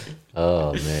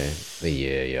 Oh man, but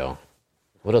yeah, yo.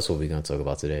 What else were we gonna talk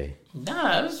about today? We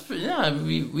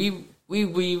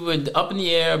were up in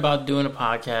the air about doing a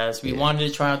podcast. We wanted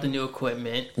to try out the new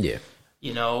equipment, Yeah,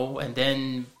 you know, and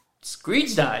then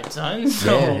Screech died, son.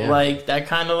 So Yeah. like that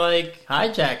kind of like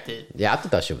hijacked it. yeah. I thought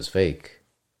that shit was fake.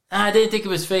 I didn't think it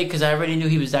was fake because I already knew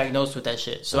he was diagnosed with that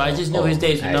shit. So I just knew his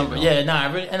days were I didn't numbered. know. Yeah, no,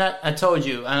 I told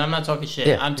you, and I'm not talking shit.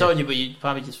 Yeah, I'm told you, but you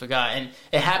probably just forgot. And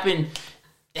it happened.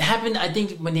 I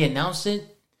think when they announced it,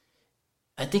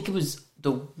 I think it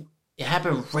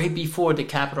happened right before the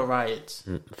Capitol riots.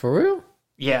 For real?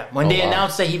 Yeah, when they wow.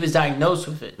 announced that he was diagnosed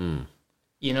with it.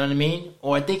 You know what I mean?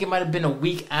 Or I think it might have been a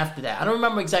week after that. I don't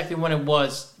remember exactly when it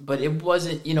was, but it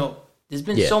wasn't, you know, there's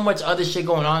been so much other shit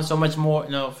going on, so much more,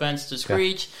 no offense to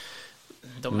Screech.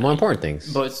 More important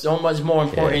things. But so much more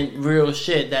important real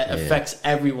shit that affects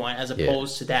everyone as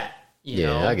opposed to that. You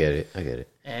know? I get it.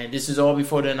 And this is all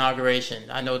before the inauguration.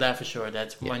 I know that for sure.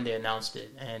 That's when they announced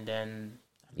it. And then...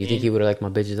 You think he would have liked my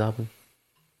Bitches album?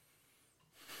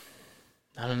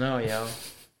 I don't know, yo.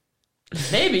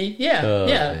 Maybe, yeah.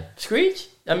 Man. Screech?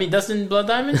 I mean, Dustin Blood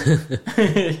Diamond?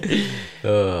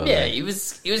 Yeah, he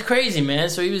was crazy, man.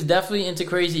 So he was definitely into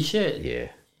crazy shit. Yeah.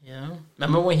 You know?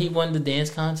 Remember when he won the dance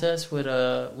contest with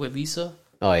Lisa?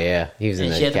 Oh yeah, he was in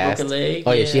And the she had cast. a broken leg.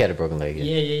 Oh yeah, she had a broken leg.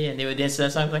 Yeah. And they would dance to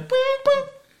that song like... "Boom, boom,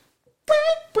 boom,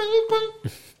 boom, boom,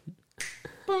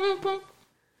 boom, boom, boom."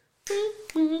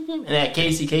 And that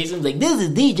Casey Kasem like, this is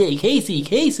DJ Casey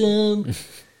Kasem.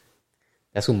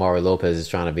 That's who Mario Lopez is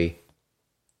trying to be.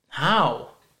 How?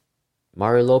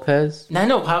 Mario Lopez? I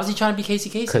know. How is he trying to be Casey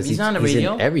Kasem? Because He's not on the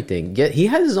radio. in everything. Yeah, he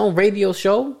has his own radio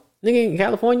show. Nigga in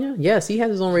California? Yes, he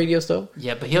has his own radio show.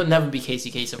 Yeah, but he'll never be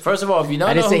Casey Kasem. First of all, if you don't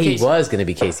I know didn't say who he Casey... was going to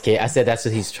be Casey Kasem. I said that's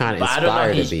what he's trying to But I don't know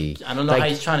inspire how to be. I don't know Like, how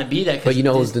he's trying to be that. But you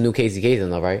know who's the new Casey Kasem,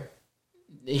 though, right?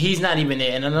 He's not even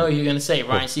there. And I know you're going to say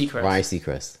Ryan Seacrest. Ryan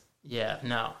Seacrest. Yeah,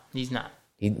 no, he's not.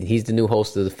 He's the new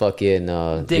host of the fucking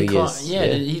Dick New Clark. Year's. Yeah,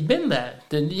 he's been that.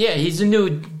 He's the new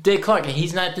Dick Clark, and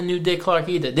he's not the new Dick Clark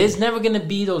either. There's never going to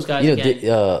be those guys You know,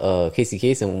 again. Casey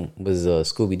Kasem was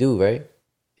Scooby Doo, right?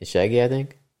 And Shaggy, I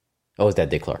think. Oh, was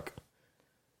that Dick Clark?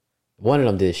 One of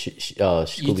them did Scooby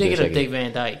Doo. You're thinking of Dick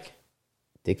Van Dyke.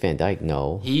 Dick Van Dyke?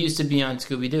 No. He used to be on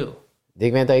Scooby Doo.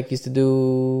 Dick Van Dyke used to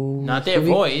do Not their Scooby?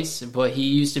 voice, but he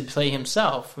used to play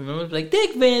himself. Remember, like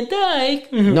Dick Van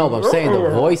Dyke. No, but I'm saying the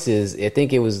voices. I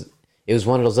think it was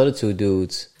one of those other two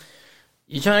dudes.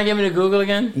 You trying to get me to Google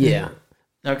again? Yeah.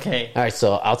 Okay. All right,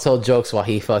 so I'll tell jokes while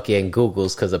he fucking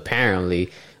Googles because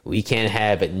apparently we can't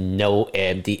have no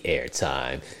empty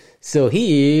airtime. So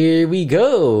here we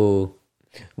go.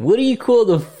 What do you call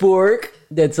the fork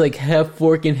that's like half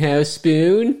fork and half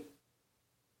spoon?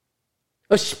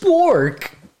 A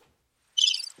spork.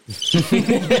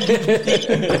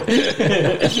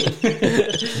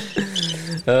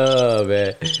 Oh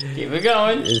man. Keep it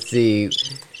going. Let's see.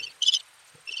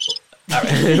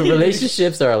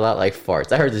 Relationships are a lot like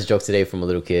farts. I heard this joke today from a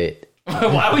little kid.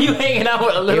 Why were you hanging out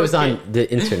with a little kid? It was on the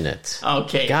internet.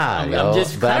 Okay. God, I'm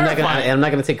just but clarifying. I'm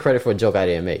not gonna take credit for a joke I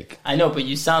didn't make. I know, but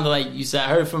you sounded like you said, I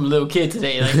heard it from a little kid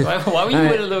today. Like, why were you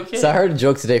with a little kid? So I heard a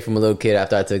joke today from a little kid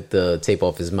after I took the tape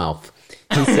off his mouth.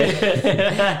 He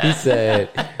said,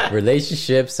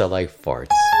 relationships are like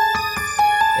farts.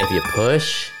 If you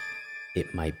push,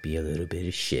 it might be a little bit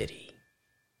of shitty.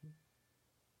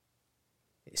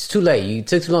 It's too late. You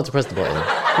took too long to press the button.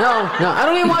 No, I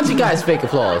don't even want you guys' fake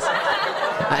applause.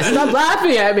 Stop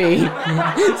laughing at me.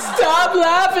 Stop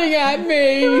laughing at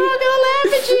me. I'm not gonna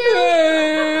laugh at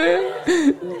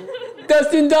you.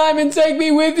 Dustin Diamond, take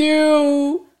me with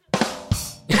you.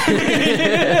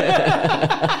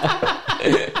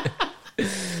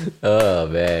 Oh,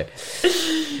 man.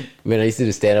 When I used to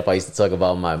do stand-up, I used to talk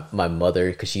about my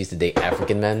mother because she used to date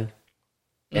African men.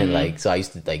 And, like, so I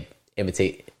used to, like,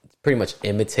 pretty much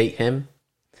imitate him.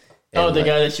 And, the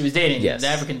guy that she was dating? Yes. The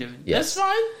African dude? Yes. That's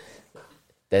fine.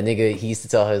 That nigga, he used to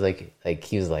tell her, like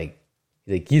he was like,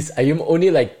 yes, I am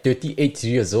only, like, 38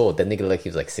 years old. That nigga, like, he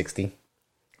was, like, 60.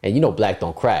 And, you know, black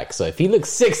don't crack. So if he looks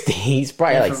 60, he's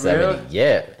probably, like, 70. Real?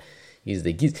 Yeah. He's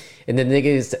like, yes. And then the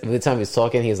nigga, every time he was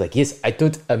talking, he was like, yes, I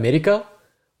thought America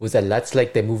was a lot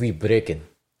like the movie Breaking. And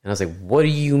I was like, what do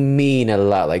you mean a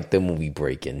lot like the movie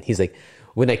Breaking? He's like,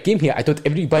 when I came here, I thought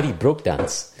everybody broke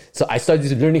dance. So I started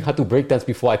learning how to break dance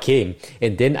before I came.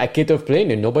 And then I get off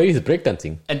plane and nobody's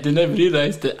breakdancing. And then I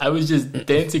realized that I was just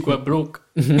dancing while broke.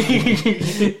 Yeah,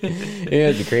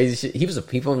 the crazy shit. He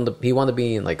wanted to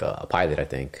be in like a pilot, I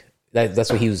think.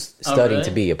 That's what he was studying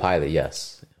to be, a pilot,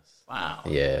 yes. Wow.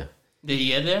 Yeah. Did he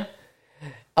get there?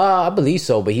 I believe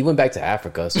so, but he went back to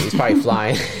Africa, so he's probably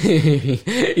flying.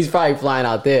 He's probably flying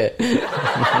out there.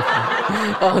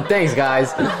 Oh, thanks,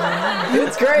 guys.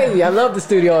 It's crazy. I love the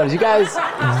studio audience. You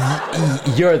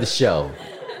guys, you're the show.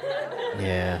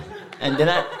 Yeah. And then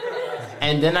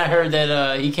I heard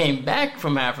that he came back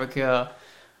from Africa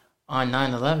on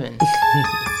 9/11.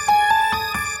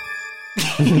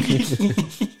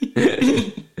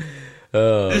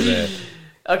 Oh, man.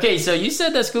 Okay, so you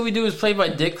said that Scooby-Doo is played by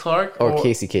Dick Clark or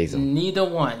Casey Kasem. Neither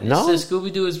one. No? It says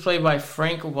Scooby-Doo is played by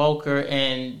Frank Welker,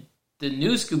 and the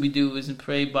new Scooby-Doo is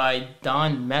played by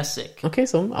Don Messick. Okay,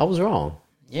 so I was wrong.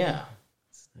 Yeah.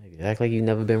 You act like you've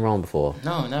never been wrong before.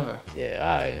 No, never.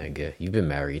 Yeah, I get. You've been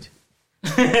married.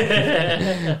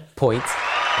 Point.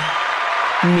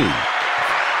 Me.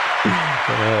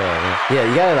 Yeah,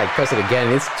 you gotta like press it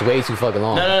again. It's way too fucking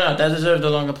long. No. That deserves a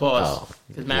long applause.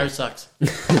 Because marriage sucks.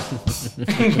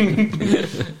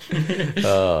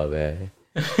 Oh, man.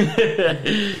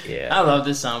 Yeah. I love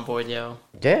this soundboard, yo.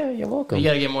 Yeah, you're welcome. We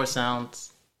gotta get more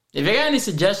sounds. If you got any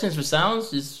suggestions for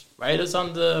sounds, just write us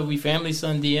on the We Family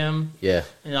Son DM. Yeah.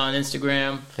 And on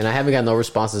Instagram. And I haven't got no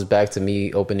responses back to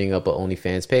me opening up an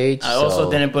OnlyFans page. I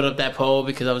also didn't put up that poll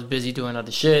because I was busy doing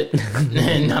other shit.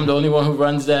 And I'm the only one who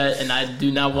runs that. And I do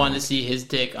not want to see his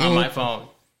dick on my phone.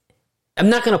 I'm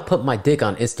not going to put my dick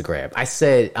on Instagram. I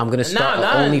said I'm going to start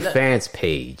an OnlyFans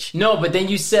page. No, but then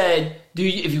you said,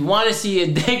 if you want to see a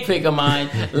dick pic of mine,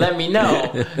 let me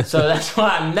know. So that's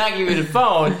why I'm not giving you the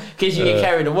phone, because you get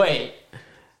carried away.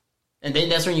 And then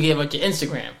that's when you give up your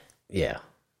Instagram. Yeah.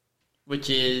 Which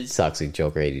is... Toxic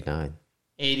Joker 89.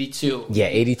 82. Yeah,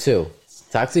 82.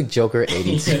 Toxic Joker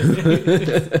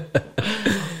 82.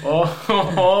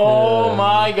 Oh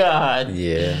my God.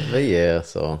 Yeah, but yeah,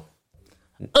 so...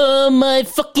 Oh my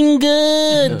fucking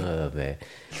god! Oh man!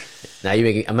 Now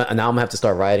now I'm gonna have to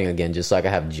start writing again just so I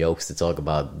can have jokes to talk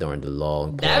about during the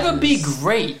long pauses. That would be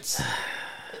great.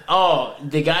 Oh,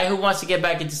 the guy who wants to get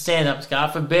back into stand-ups, God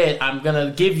forbid, I'm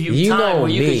gonna give you time where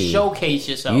you can showcase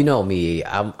yourself. You know me,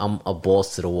 I'm a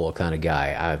balls to the wall kind of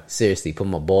guy. I seriously put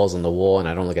my balls on the wall and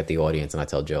I don't look at the audience and I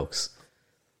tell jokes.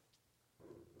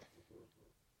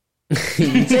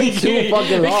 You take too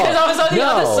fucking long. Because I was on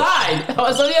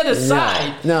the other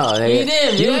side. No, you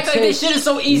didn't. You act like this shit is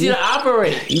so easy to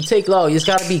operate. You take long. You just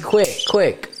gotta be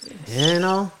quick. You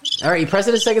know? Alright, you press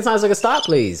it a second time so I can stop,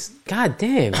 please. God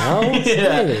damn, yo.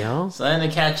 Yo. So I had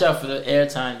to catch up for the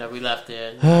airtime that we left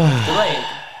there. Delayed.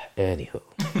 Anywho.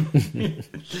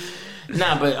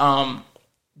 Nah, but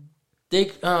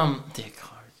Dick Clark.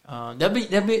 There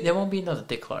won't be another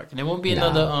Dick Clark, and there won't be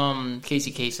another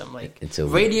Casey Kasem. Like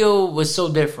radio was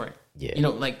so different. Yeah. You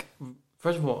know, like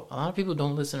first of all, a lot of people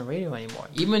don't listen to radio anymore.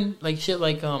 Even like shit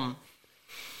like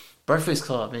Breakfast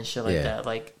Club and shit like Yeah. that.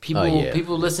 Like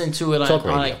people listen to it Talk on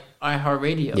radio. like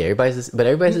iHeartRadio. Yeah,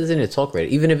 everybody's listening to talk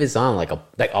radio, even if it's on like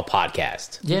a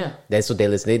podcast. Yeah. That's what they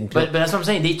listen. But that's what I'm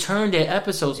saying. They turn their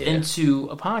episodes into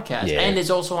a podcast, Yeah. and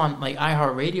it's also on like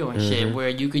iHeartRadio and shit, where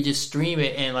you could just stream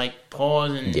it and like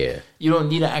pause, and you don't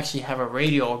need to actually have a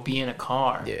radio or be in a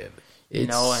car. Yeah, you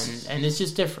know, and it's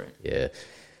just different. Yeah,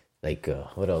 like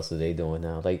what else are they doing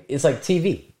now? Like it's like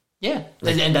TV. Yeah,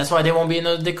 and that's why they won't be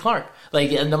another Dick Clark. Like,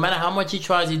 no matter how much he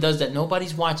tries, he does that.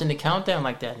 Nobody's watching the countdown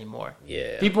like that anymore.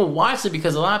 Yeah, people watch it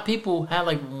because a lot of people have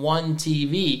like one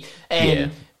TV, and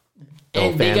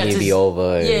and they got to be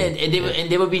over.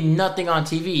 And there would be nothing on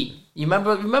TV. You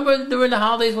remember during the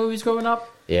holidays when we was growing up?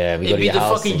 Yeah, we go to your your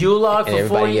house fucking Yule log and for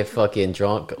everybody 40. get fucking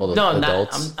drunk. All the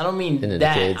adults. I don't mean and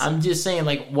that. The kids. I'm just saying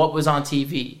like what was on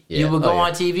TV. Yeah. You would go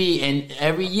on TV, and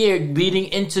every year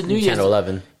leading into New Year's, Channel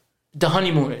 11. The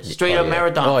Honeymooners, straight up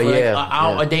marathon for like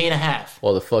a day and a half.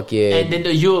 Or the fucking, and then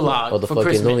the Yule log or the for fucking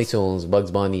Christmas. Looney Tunes,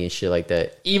 Bugs Bunny and shit like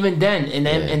that. Even then,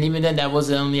 and even then, that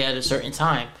wasn't only at a certain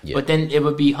time. Yeah. But then it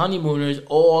would be Honeymooners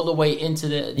all the way into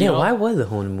the. You know, why was the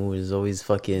Honeymooners always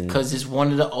fucking? Because it's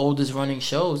one of the oldest running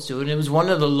shows, dude. It was one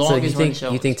of the longest running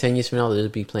shows. You think 10 years from now they'll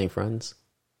just be playing Friends?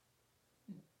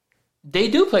 They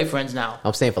do play Friends now.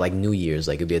 I'm saying for like New Year's,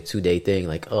 like it'd be a 2-day thing.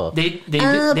 Like, I'll be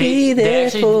there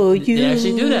for you. They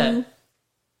actually do that.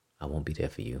 I won't be there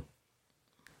for you.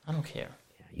 I don't care.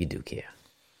 Yeah, you do care.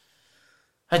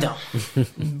 I don't.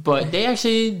 But they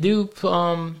actually do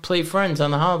play Friends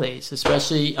on the holidays,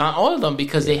 especially all of them,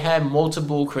 because they have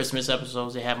multiple Christmas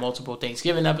episodes, they have multiple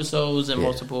Thanksgiving episodes, and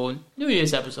multiple New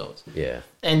Year's episodes. Yeah.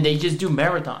 And they just do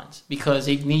marathons because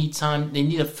they need time. They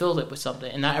need to fill it with something,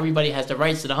 and not everybody has the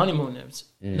rights to the Honeymooners.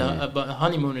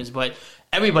 But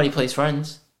everybody plays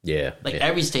Friends. Yeah. Like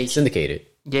every station. Syndicated.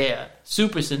 Yeah,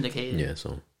 super syndicated. Yeah,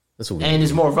 so that's what and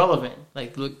it's more relevant.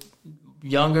 Like, look,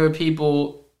 younger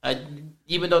people,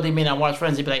 even though they may not watch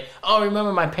Friends, they'd be like, "Oh, I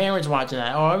remember my parents watching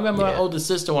that. Oh, I remember my older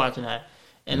sister watching that."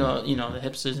 And you know, the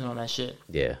hipsters and all that shit.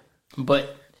 Yeah.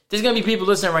 But there's gonna be people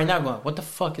listening right now going, "What the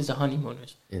fuck is the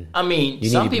Honeymooners?" I mean,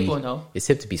 some people know. It's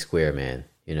hip to be square, man.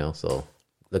 You know, so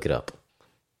look it up.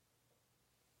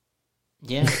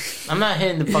 Yeah, I'm not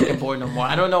hitting the fucking board no more.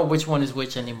 I don't know which one is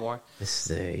which anymore.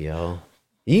 Yo.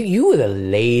 You were the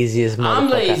laziest motherfucker. I'm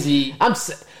lazy.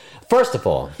 First of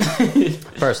all,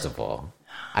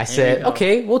 I said,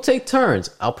 okay, we'll take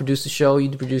turns. I'll produce the show, you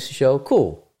produce the show.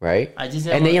 Cool, right?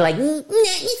 And then you're like,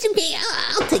 it's okay.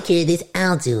 I'll take care of this.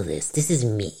 I'll do this. This is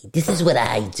me. This is what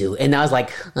I do. And I was like,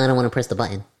 I don't want to press the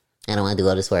button. I don't want to do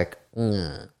all this work.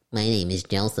 My name is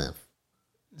Joseph.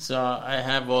 So I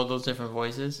have all those different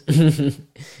voices.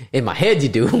 In my head, you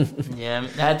do. Yeah,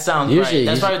 that sounds right.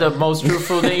 That's probably the most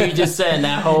truthful thing you just said in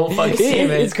that whole fucking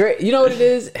statement. It's great. You know what it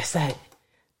is? It's that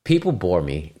people bore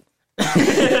me.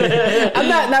 I'm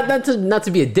not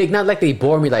to be a dick. Not like they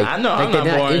bore me. Like, I know, like I'm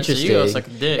they're not interested. You like a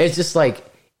dick. It's just like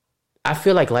I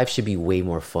feel like life should be way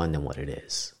more fun than what it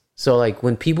is. So like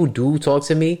when people do talk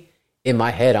to me, in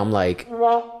my head, I'm like,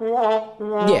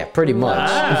 yeah, pretty much.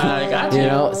 I got you. You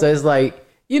know, so it's like.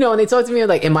 You know, and they talk to me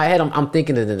like in my head, I'm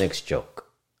thinking of the next joke.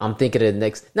 I'm thinking of the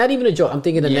next, not even a joke. I'm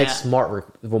thinking of the next smart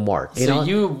remark. You know,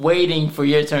 you waiting for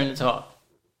your turn to talk?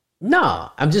 No,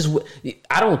 I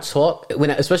don't talk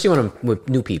especially when I'm with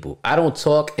new people. I don't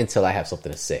talk until I have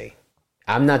something to say.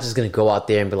 I'm not just gonna go out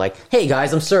there and be like, "Hey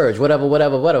guys, I'm Serge. Whatever.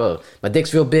 My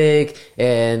dick's real big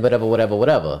and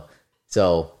whatever."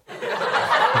 So,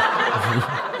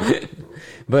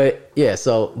 but yeah.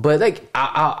 So, but like,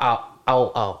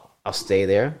 I'll stay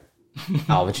there.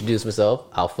 I'll introduce myself.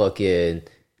 I'll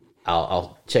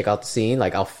check out the scene.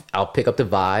 Like I'll pick up the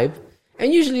vibe.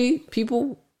 And usually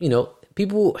people,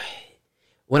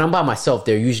 when I'm by myself,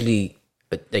 they're usually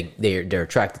like they're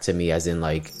attracted to me as in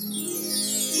like,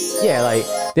 yeah, like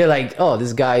they're like, oh,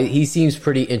 this guy, he seems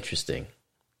pretty interesting.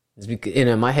 And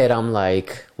in my head, I'm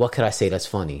like, what could I say that's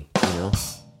funny? You know?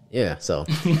 Yeah. So,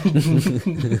 and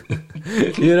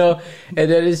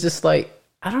then it's just like,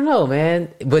 I don't know,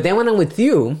 man. But then when I'm with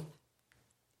you,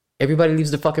 everybody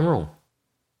leaves the fucking room.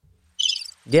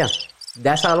 Yeah.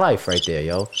 That's our life right there,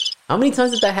 yo. How many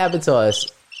times did that happen to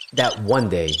us that one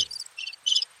day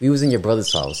we was in your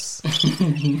brother's house?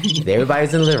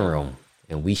 Everybody's in the living room.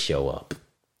 And we show up.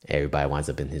 Everybody winds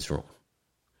up in his room.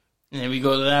 And then we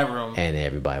go to that room. And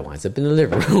everybody winds up in the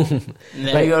living room. And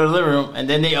then we go to the living room. And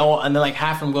then like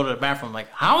half of them go to the bathroom.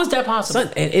 Like, how is that possible?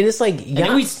 Son, and it's like... And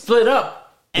then we split up.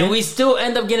 And we still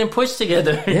end up getting pushed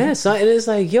together. Yeah, so and it's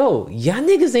like, yo, y'all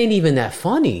niggas ain't even that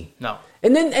funny. No.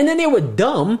 And then they were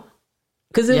dumb.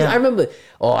 Because I remember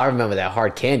that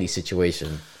hard candy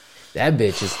situation. That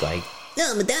bitch is like,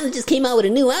 No, Madonna just came out with a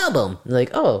new album. I'm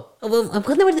like, oh, well,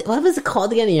 what was it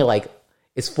called again? And you're like,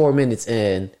 it's 4 minutes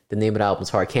and the name of the album is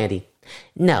Hard Candy.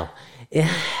 No.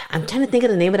 I'm trying to think of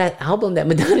the name of that album that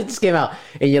Madonna just came out.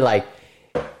 And you're like,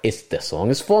 the song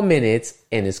is 4 minutes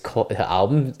and her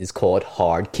album is called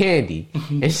Hard Candy.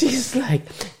 And she's like,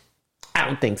 I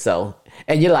don't think so.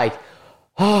 And you're like,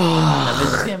 That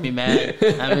bitch is gonna be mad.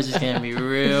 That bitch is gonna be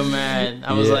real mad.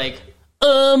 I was like,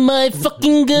 oh my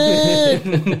fucking god.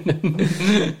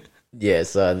 Yeah,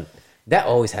 son. That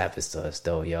always happens to us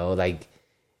though, yo. Like,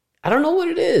 I don't know what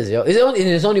it is, yo.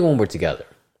 It's only when we're together.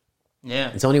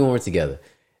 Yeah. It's only when we're together.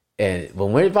 And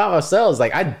when we're by ourselves,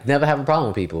 like, I never have a problem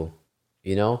with people.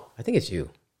 You know? I think it's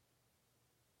you.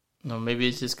 No, maybe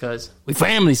it's just because we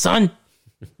family, son.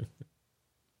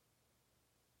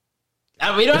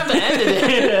 We don't have to end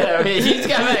it. I mean, he's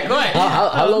got back going.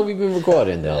 How long have we been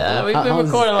recording, though? Yeah, we've been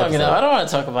recording long enough. I don't want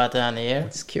to talk about that on the air. I'm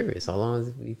just curious. How long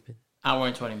has we been? Hour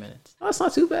and 20 minutes. Oh, it's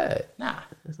not too bad. Nah.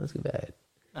 It's not too bad.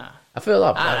 Nah. I feel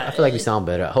like we sound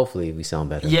better. Hopefully, we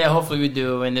sound better. Yeah, hopefully we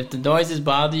do. And if the noises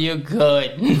bother you,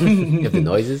 good. If the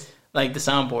noises? Like the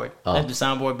soundboard. Oh. If the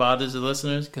soundboard bothers the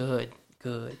listeners, good.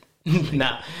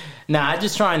 Nah, I'm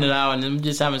just trying it out, and I'm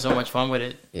just having so much fun with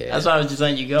it. Yeah. That's why I was just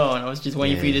letting you go, and I was just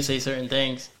waiting for you to say certain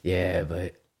things. Yeah,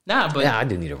 but Yeah, I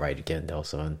do need to write again, though,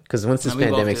 son. Because once this we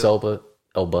both pandemic's do.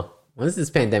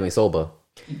 over,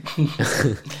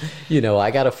 you know,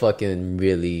 I gotta fucking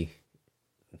really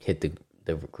hit the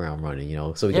ground running, you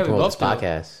know, so we can promote this both do.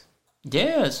 podcast.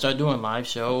 Yeah, start doing live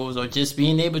shows, or just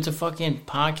being able to fucking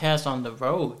podcast on the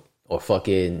road. Or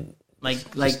fucking Like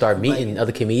start meeting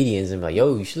other comedians and be like,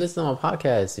 yo, you should listen to my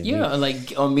podcast. And Yeah,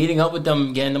 or meeting up with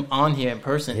them, getting them on here in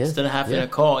person instead of having to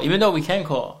call. Even though we can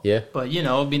call, but you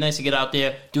know, it'd be nice to get out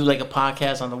there, do like a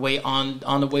podcast on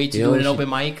the way to doing an open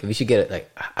mic. We should get it.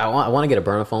 Like, I want to get a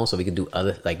burner phone so we could do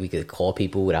we could call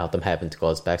people without them having to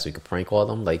call us back, so we could prank call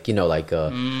them. Like, you know, like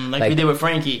we did with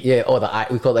Frankie. Yeah, or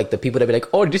we call like the people that be like,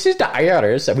 oh, this is the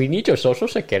IRS. We need your social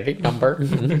security number.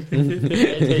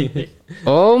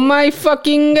 Oh my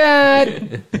fucking god.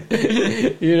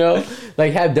 You know,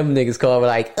 like, have them niggas call. We're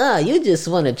like, Oh, you just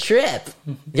want a trip.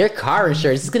 your car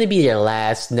insurance is gonna be your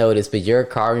last notice, but your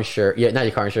car insurance, not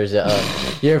your car insurance,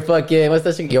 your fucking what's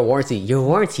that shit? Your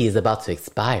warranty is about to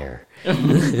expire.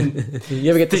 You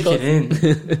ever get this call?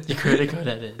 Your credit card,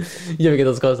 that is. You ever get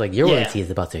those calls like, your warranty Warranty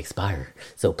is about to expire,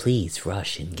 so please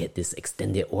rush and get this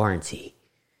extended warranty.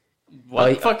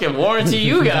 What fucking warranty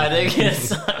you got? I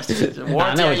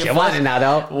know what you wanted now,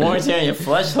 though. Warranty on your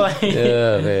flashlight.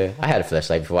 Yeah, man. I had a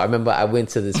flashlight before. I remember I went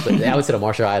to the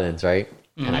Marshall Islands, right?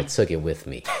 And I took it with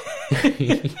me.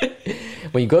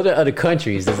 When you go to other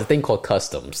countries, there's a thing called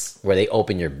customs where they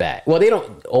open your bag. Well, they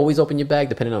don't always open your bag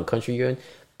depending on the country you're in.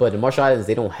 But in the Marshall Islands,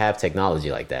 they don't have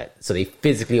technology like that. So they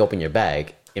physically open your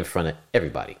bag in front of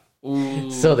everybody. Ooh.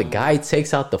 So the guy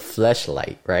takes out the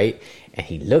flashlight, right? And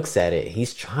he looks at it.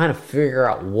 He's trying to figure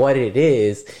out what it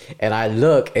is. And I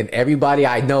look, and everybody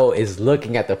I know is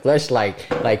looking at the flashlight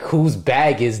like, whose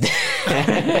bag is that?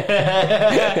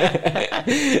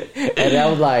 And I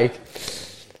was like,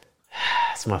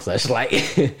 it's my flashlight.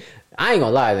 I ain't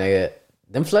gonna lie, nigga.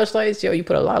 Them flashlights, yo, you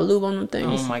put a lot of lube on them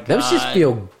things. Oh my God. Them shits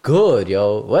feel good,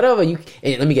 yo. Whatever you...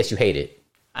 And let me guess, you hate it.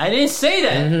 I didn't say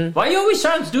that. Mm-hmm. Why you always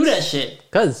trying to do that shit?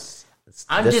 Because...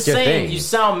 I'm just saying, you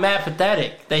sound mad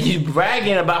pathetic. That you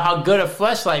bragging about how good a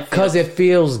flashlight feels. Because it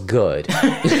feels good.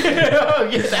 that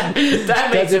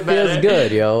makes it better. Feels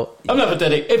good, yo. I'm not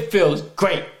pathetic. It feels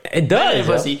great. It does,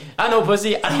 pussy. I know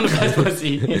pussy. I know the best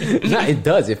pussy. No, it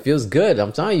does. It feels good.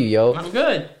 I'm telling you, yo. I'm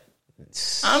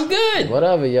good.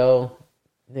 Whatever, yo.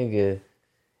 Nigga.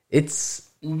 It's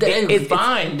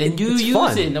fine. Then you use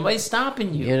fun. it. Nobody's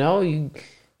stopping you. You know,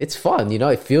 it's fun, you know.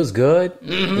 It feels good,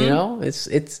 you know.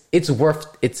 It's worth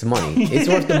its money. It's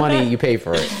worth the money you pay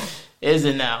for it. Is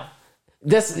it now?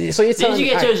 So you're telling me? Did you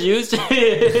get yours used?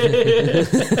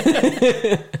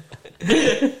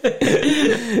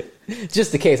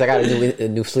 Just in case, I got a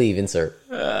new sleeve insert.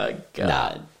 Oh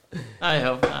God, nah. I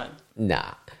hope not.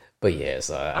 Nah, but yeah.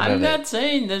 So I'm not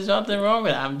saying there's nothing wrong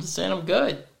with it. I'm just saying I'm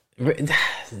good.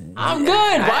 I'm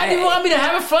good. Why do you want me to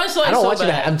have a flashlight? I don't want you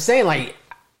to. I'm saying like.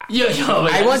 Yo,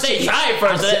 I want to say try it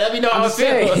first. Let me know how I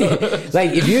feel.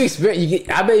 Like, if you experience,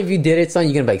 I bet if you did it, son,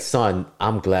 you're gonna be like, son,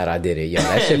 I'm glad I did it. Yo,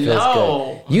 that shit feels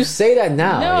good. You say that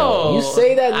now. No, yo. You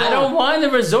say that now. I don't want to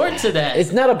resort to that.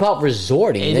 It's not about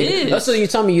resorting. It is. So you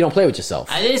tell me you don't play with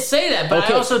yourself. I didn't say that, but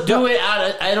okay. I also do it out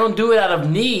of. I don't do it out of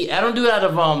need. I don't do it out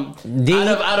of need?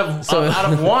 out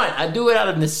of want. I do it out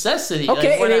of necessity.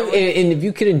 Okay, like, and if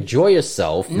you could enjoy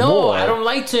yourself, no, more, I don't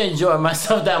like to enjoy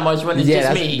myself that much when it's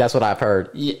just me. That's what I've heard.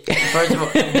 First of all,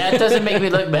 that doesn't make me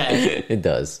look bad. It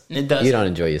does. It does. You don't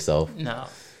enjoy yourself. No,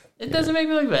 it doesn't make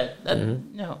me look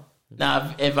bad. No.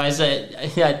 Now, if I said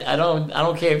I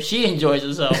don't care if she enjoys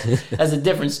herself. That's a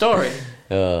different story.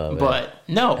 Oh, but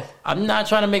no, I'm not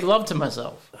trying to make love to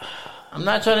myself. I'm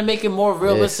not trying to make it more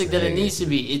realistic than it needs to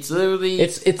be. It's literally,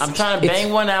 I'm trying to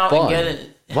bang one out fun. and get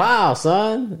it. Wow,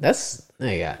 son, that's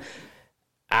I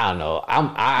don't know.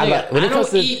 I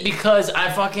don't eat because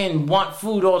I fucking want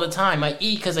food all the time. I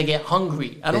eat because I get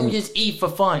hungry. I don't just eat for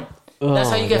fun. That's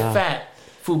how you get fat,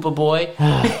 Fupa boy.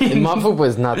 And my fupa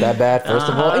is not that bad, first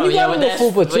of all. And you got a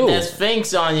little fupa too. With that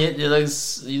sphinx on you, you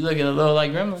looking a little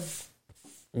like Gremlin.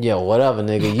 Yo, whatever,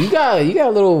 nigga. You got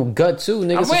a little gut too,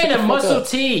 nigga. I'm wearing a muscle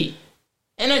tee.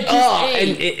 And I just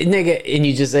ate. And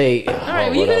you just ate. All right,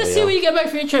 well, you're going to see when you get back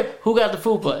from your trip who got the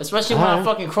fupa. Especially when I'm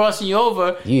fucking crossing you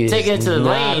over, taking it to the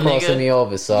lane, nigga. Crossing me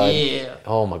over, son. Yeah.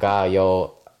 Oh, my God,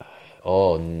 yo.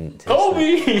 Oh,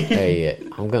 Kobe! Hey,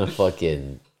 I'm going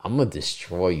to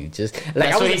destroy you. Just like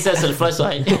That's what he says to the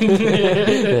fleshlight.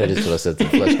 That's what I said to the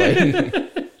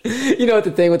fleshlight. You know what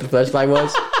the thing with the fleshlight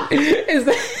was? Is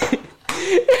that...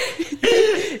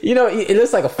 You know, it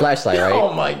looks like a flashlight, right?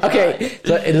 Oh my God. Okay,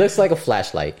 so it looks like a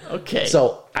flashlight. Okay.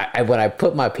 So when I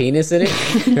put my penis in it,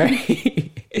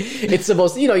 right? It's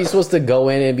supposed to, you're supposed to go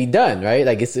in and be done, right?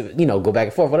 Like it's, go back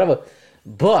and forth, whatever.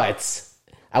 But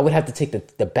I would have to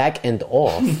take the back end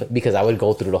off because I would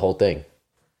go through the whole thing.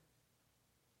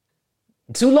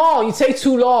 Too long. You take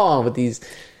too long with these.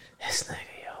 This nigga,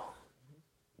 yo.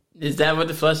 Is that what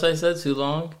the flashlight said? Too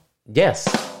long? Yes.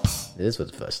 It is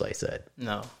what the flashlight said.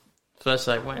 No.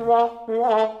 Flashlight went.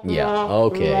 Yeah,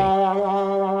 okay.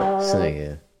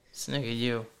 This nigga,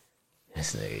 you.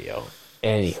 This nigga, yo.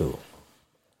 Anywho.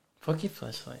 Fuck your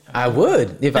flashlight. I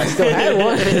would, if I still had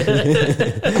one.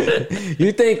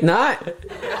 You think not?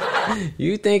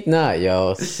 You think not,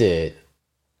 yo. Shit.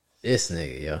 This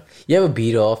nigga, yo. You ever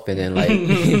beat off and then like...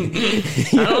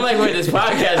 I don't like where this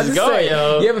podcast is going,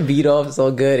 yo. You ever beat off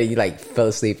so good and you like fell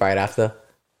asleep right after?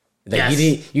 Like yes.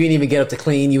 you didn't even get up to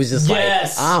clean. You was just like,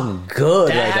 I'm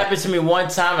good. That happened to me one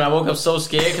time, and I woke up so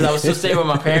scared because I was still staying with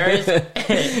my parents.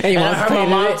 And I heard my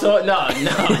mom talk. No.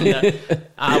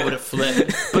 I would have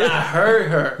flipped, but I heard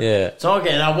her. Yeah. So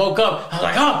okay, and I woke up. I was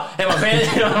like, oh, and my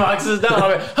parents, my oxygen's down. I'm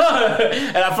like,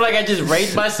 and I feel like I just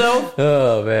raped myself.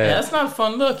 Oh man, yeah, that's not a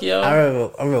fun look, yo. I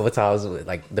remember what time I was with,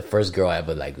 like the first girl I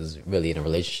ever like was really in a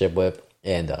relationship with,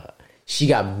 and she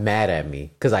got mad at me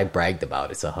because I bragged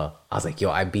about it to her. I was like, yo,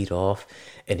 I beat off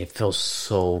and it felt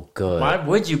so good. Why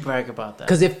would you brag about that?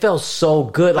 Because it felt so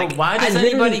good. Like, why does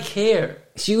anybody care?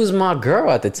 She was my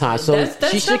girl at the time. So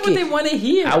that's not what they want to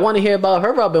hear. I want to hear about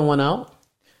her rubbing one out.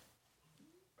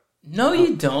 No,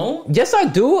 you don't. Yes, I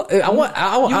do. I don't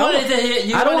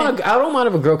mind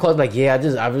if a girl calls like, yeah, I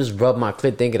just rubbed my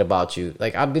clit thinking about you.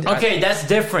 Like, that's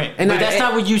different. But that's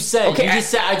not what you said. Okay, you just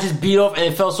said I just beat off and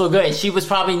it felt so good. And she was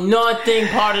probably nothing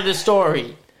part of the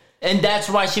story. And that's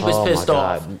why she was pissed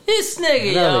off. This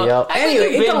nigga, yo.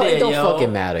 Anyway, it don't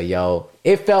fucking matter, yo.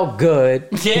 It felt good.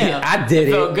 Yeah. I did it.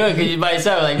 It felt good because you by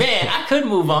yourself like, man, I could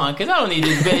move on because I don't need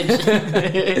this bitch.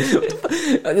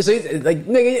 So, like,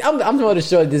 nigga, I'm about to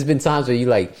show there's been times where you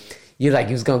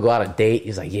was gonna go out on a date.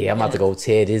 You're like, yeah, I'm about to go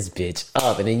tear this bitch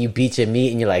up. And then you beat your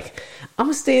meat and you're like, I'm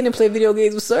gonna stay in and play video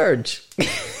games with Serge.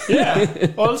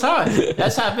 Yeah, all the time.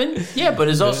 That's happened. Yeah, but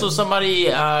it's also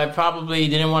somebody I probably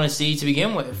didn't want to see to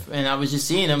begin with. And I was just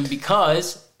seeing them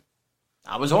because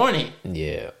I was horny.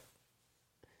 Yeah.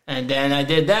 And then I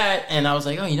did that and I was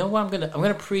like, oh, you know what? I'm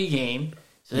gonna pregame.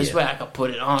 So this way I could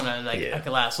put it on and I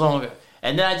could last longer.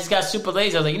 And then I just got super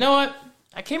lazy. I was like, you know what?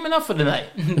 I came enough for the night.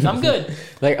 I'm good.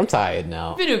 Like, I'm tired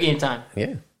now. Video game time.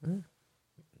 Yeah.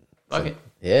 Okay.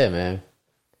 Yeah, man.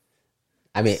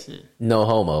 I mean, no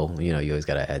homo. You always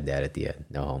gotta add that at the end.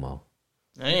 No homo.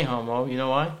 I ain't homo. You know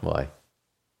why? Why?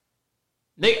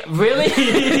 Really?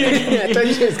 I thought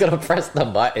you were just gonna press the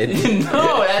button.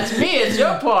 No, that's me. It's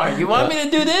your part. You want me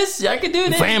to do this? I can do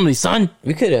this. Family, son.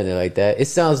 We could end it like that. It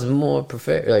sounds more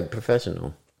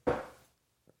professional.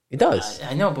 It does.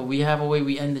 I know, but we have a way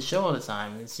we end the show all the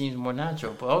time. It seems more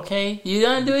natural. But okay, you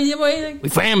done doing your way? We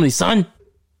family, son.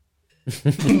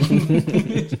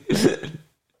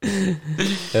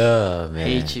 Oh man, I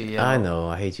hate you, yo. I know.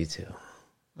 I hate you too.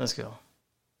 Let's go. All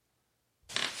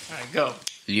right, go.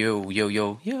 Yo.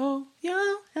 Yo.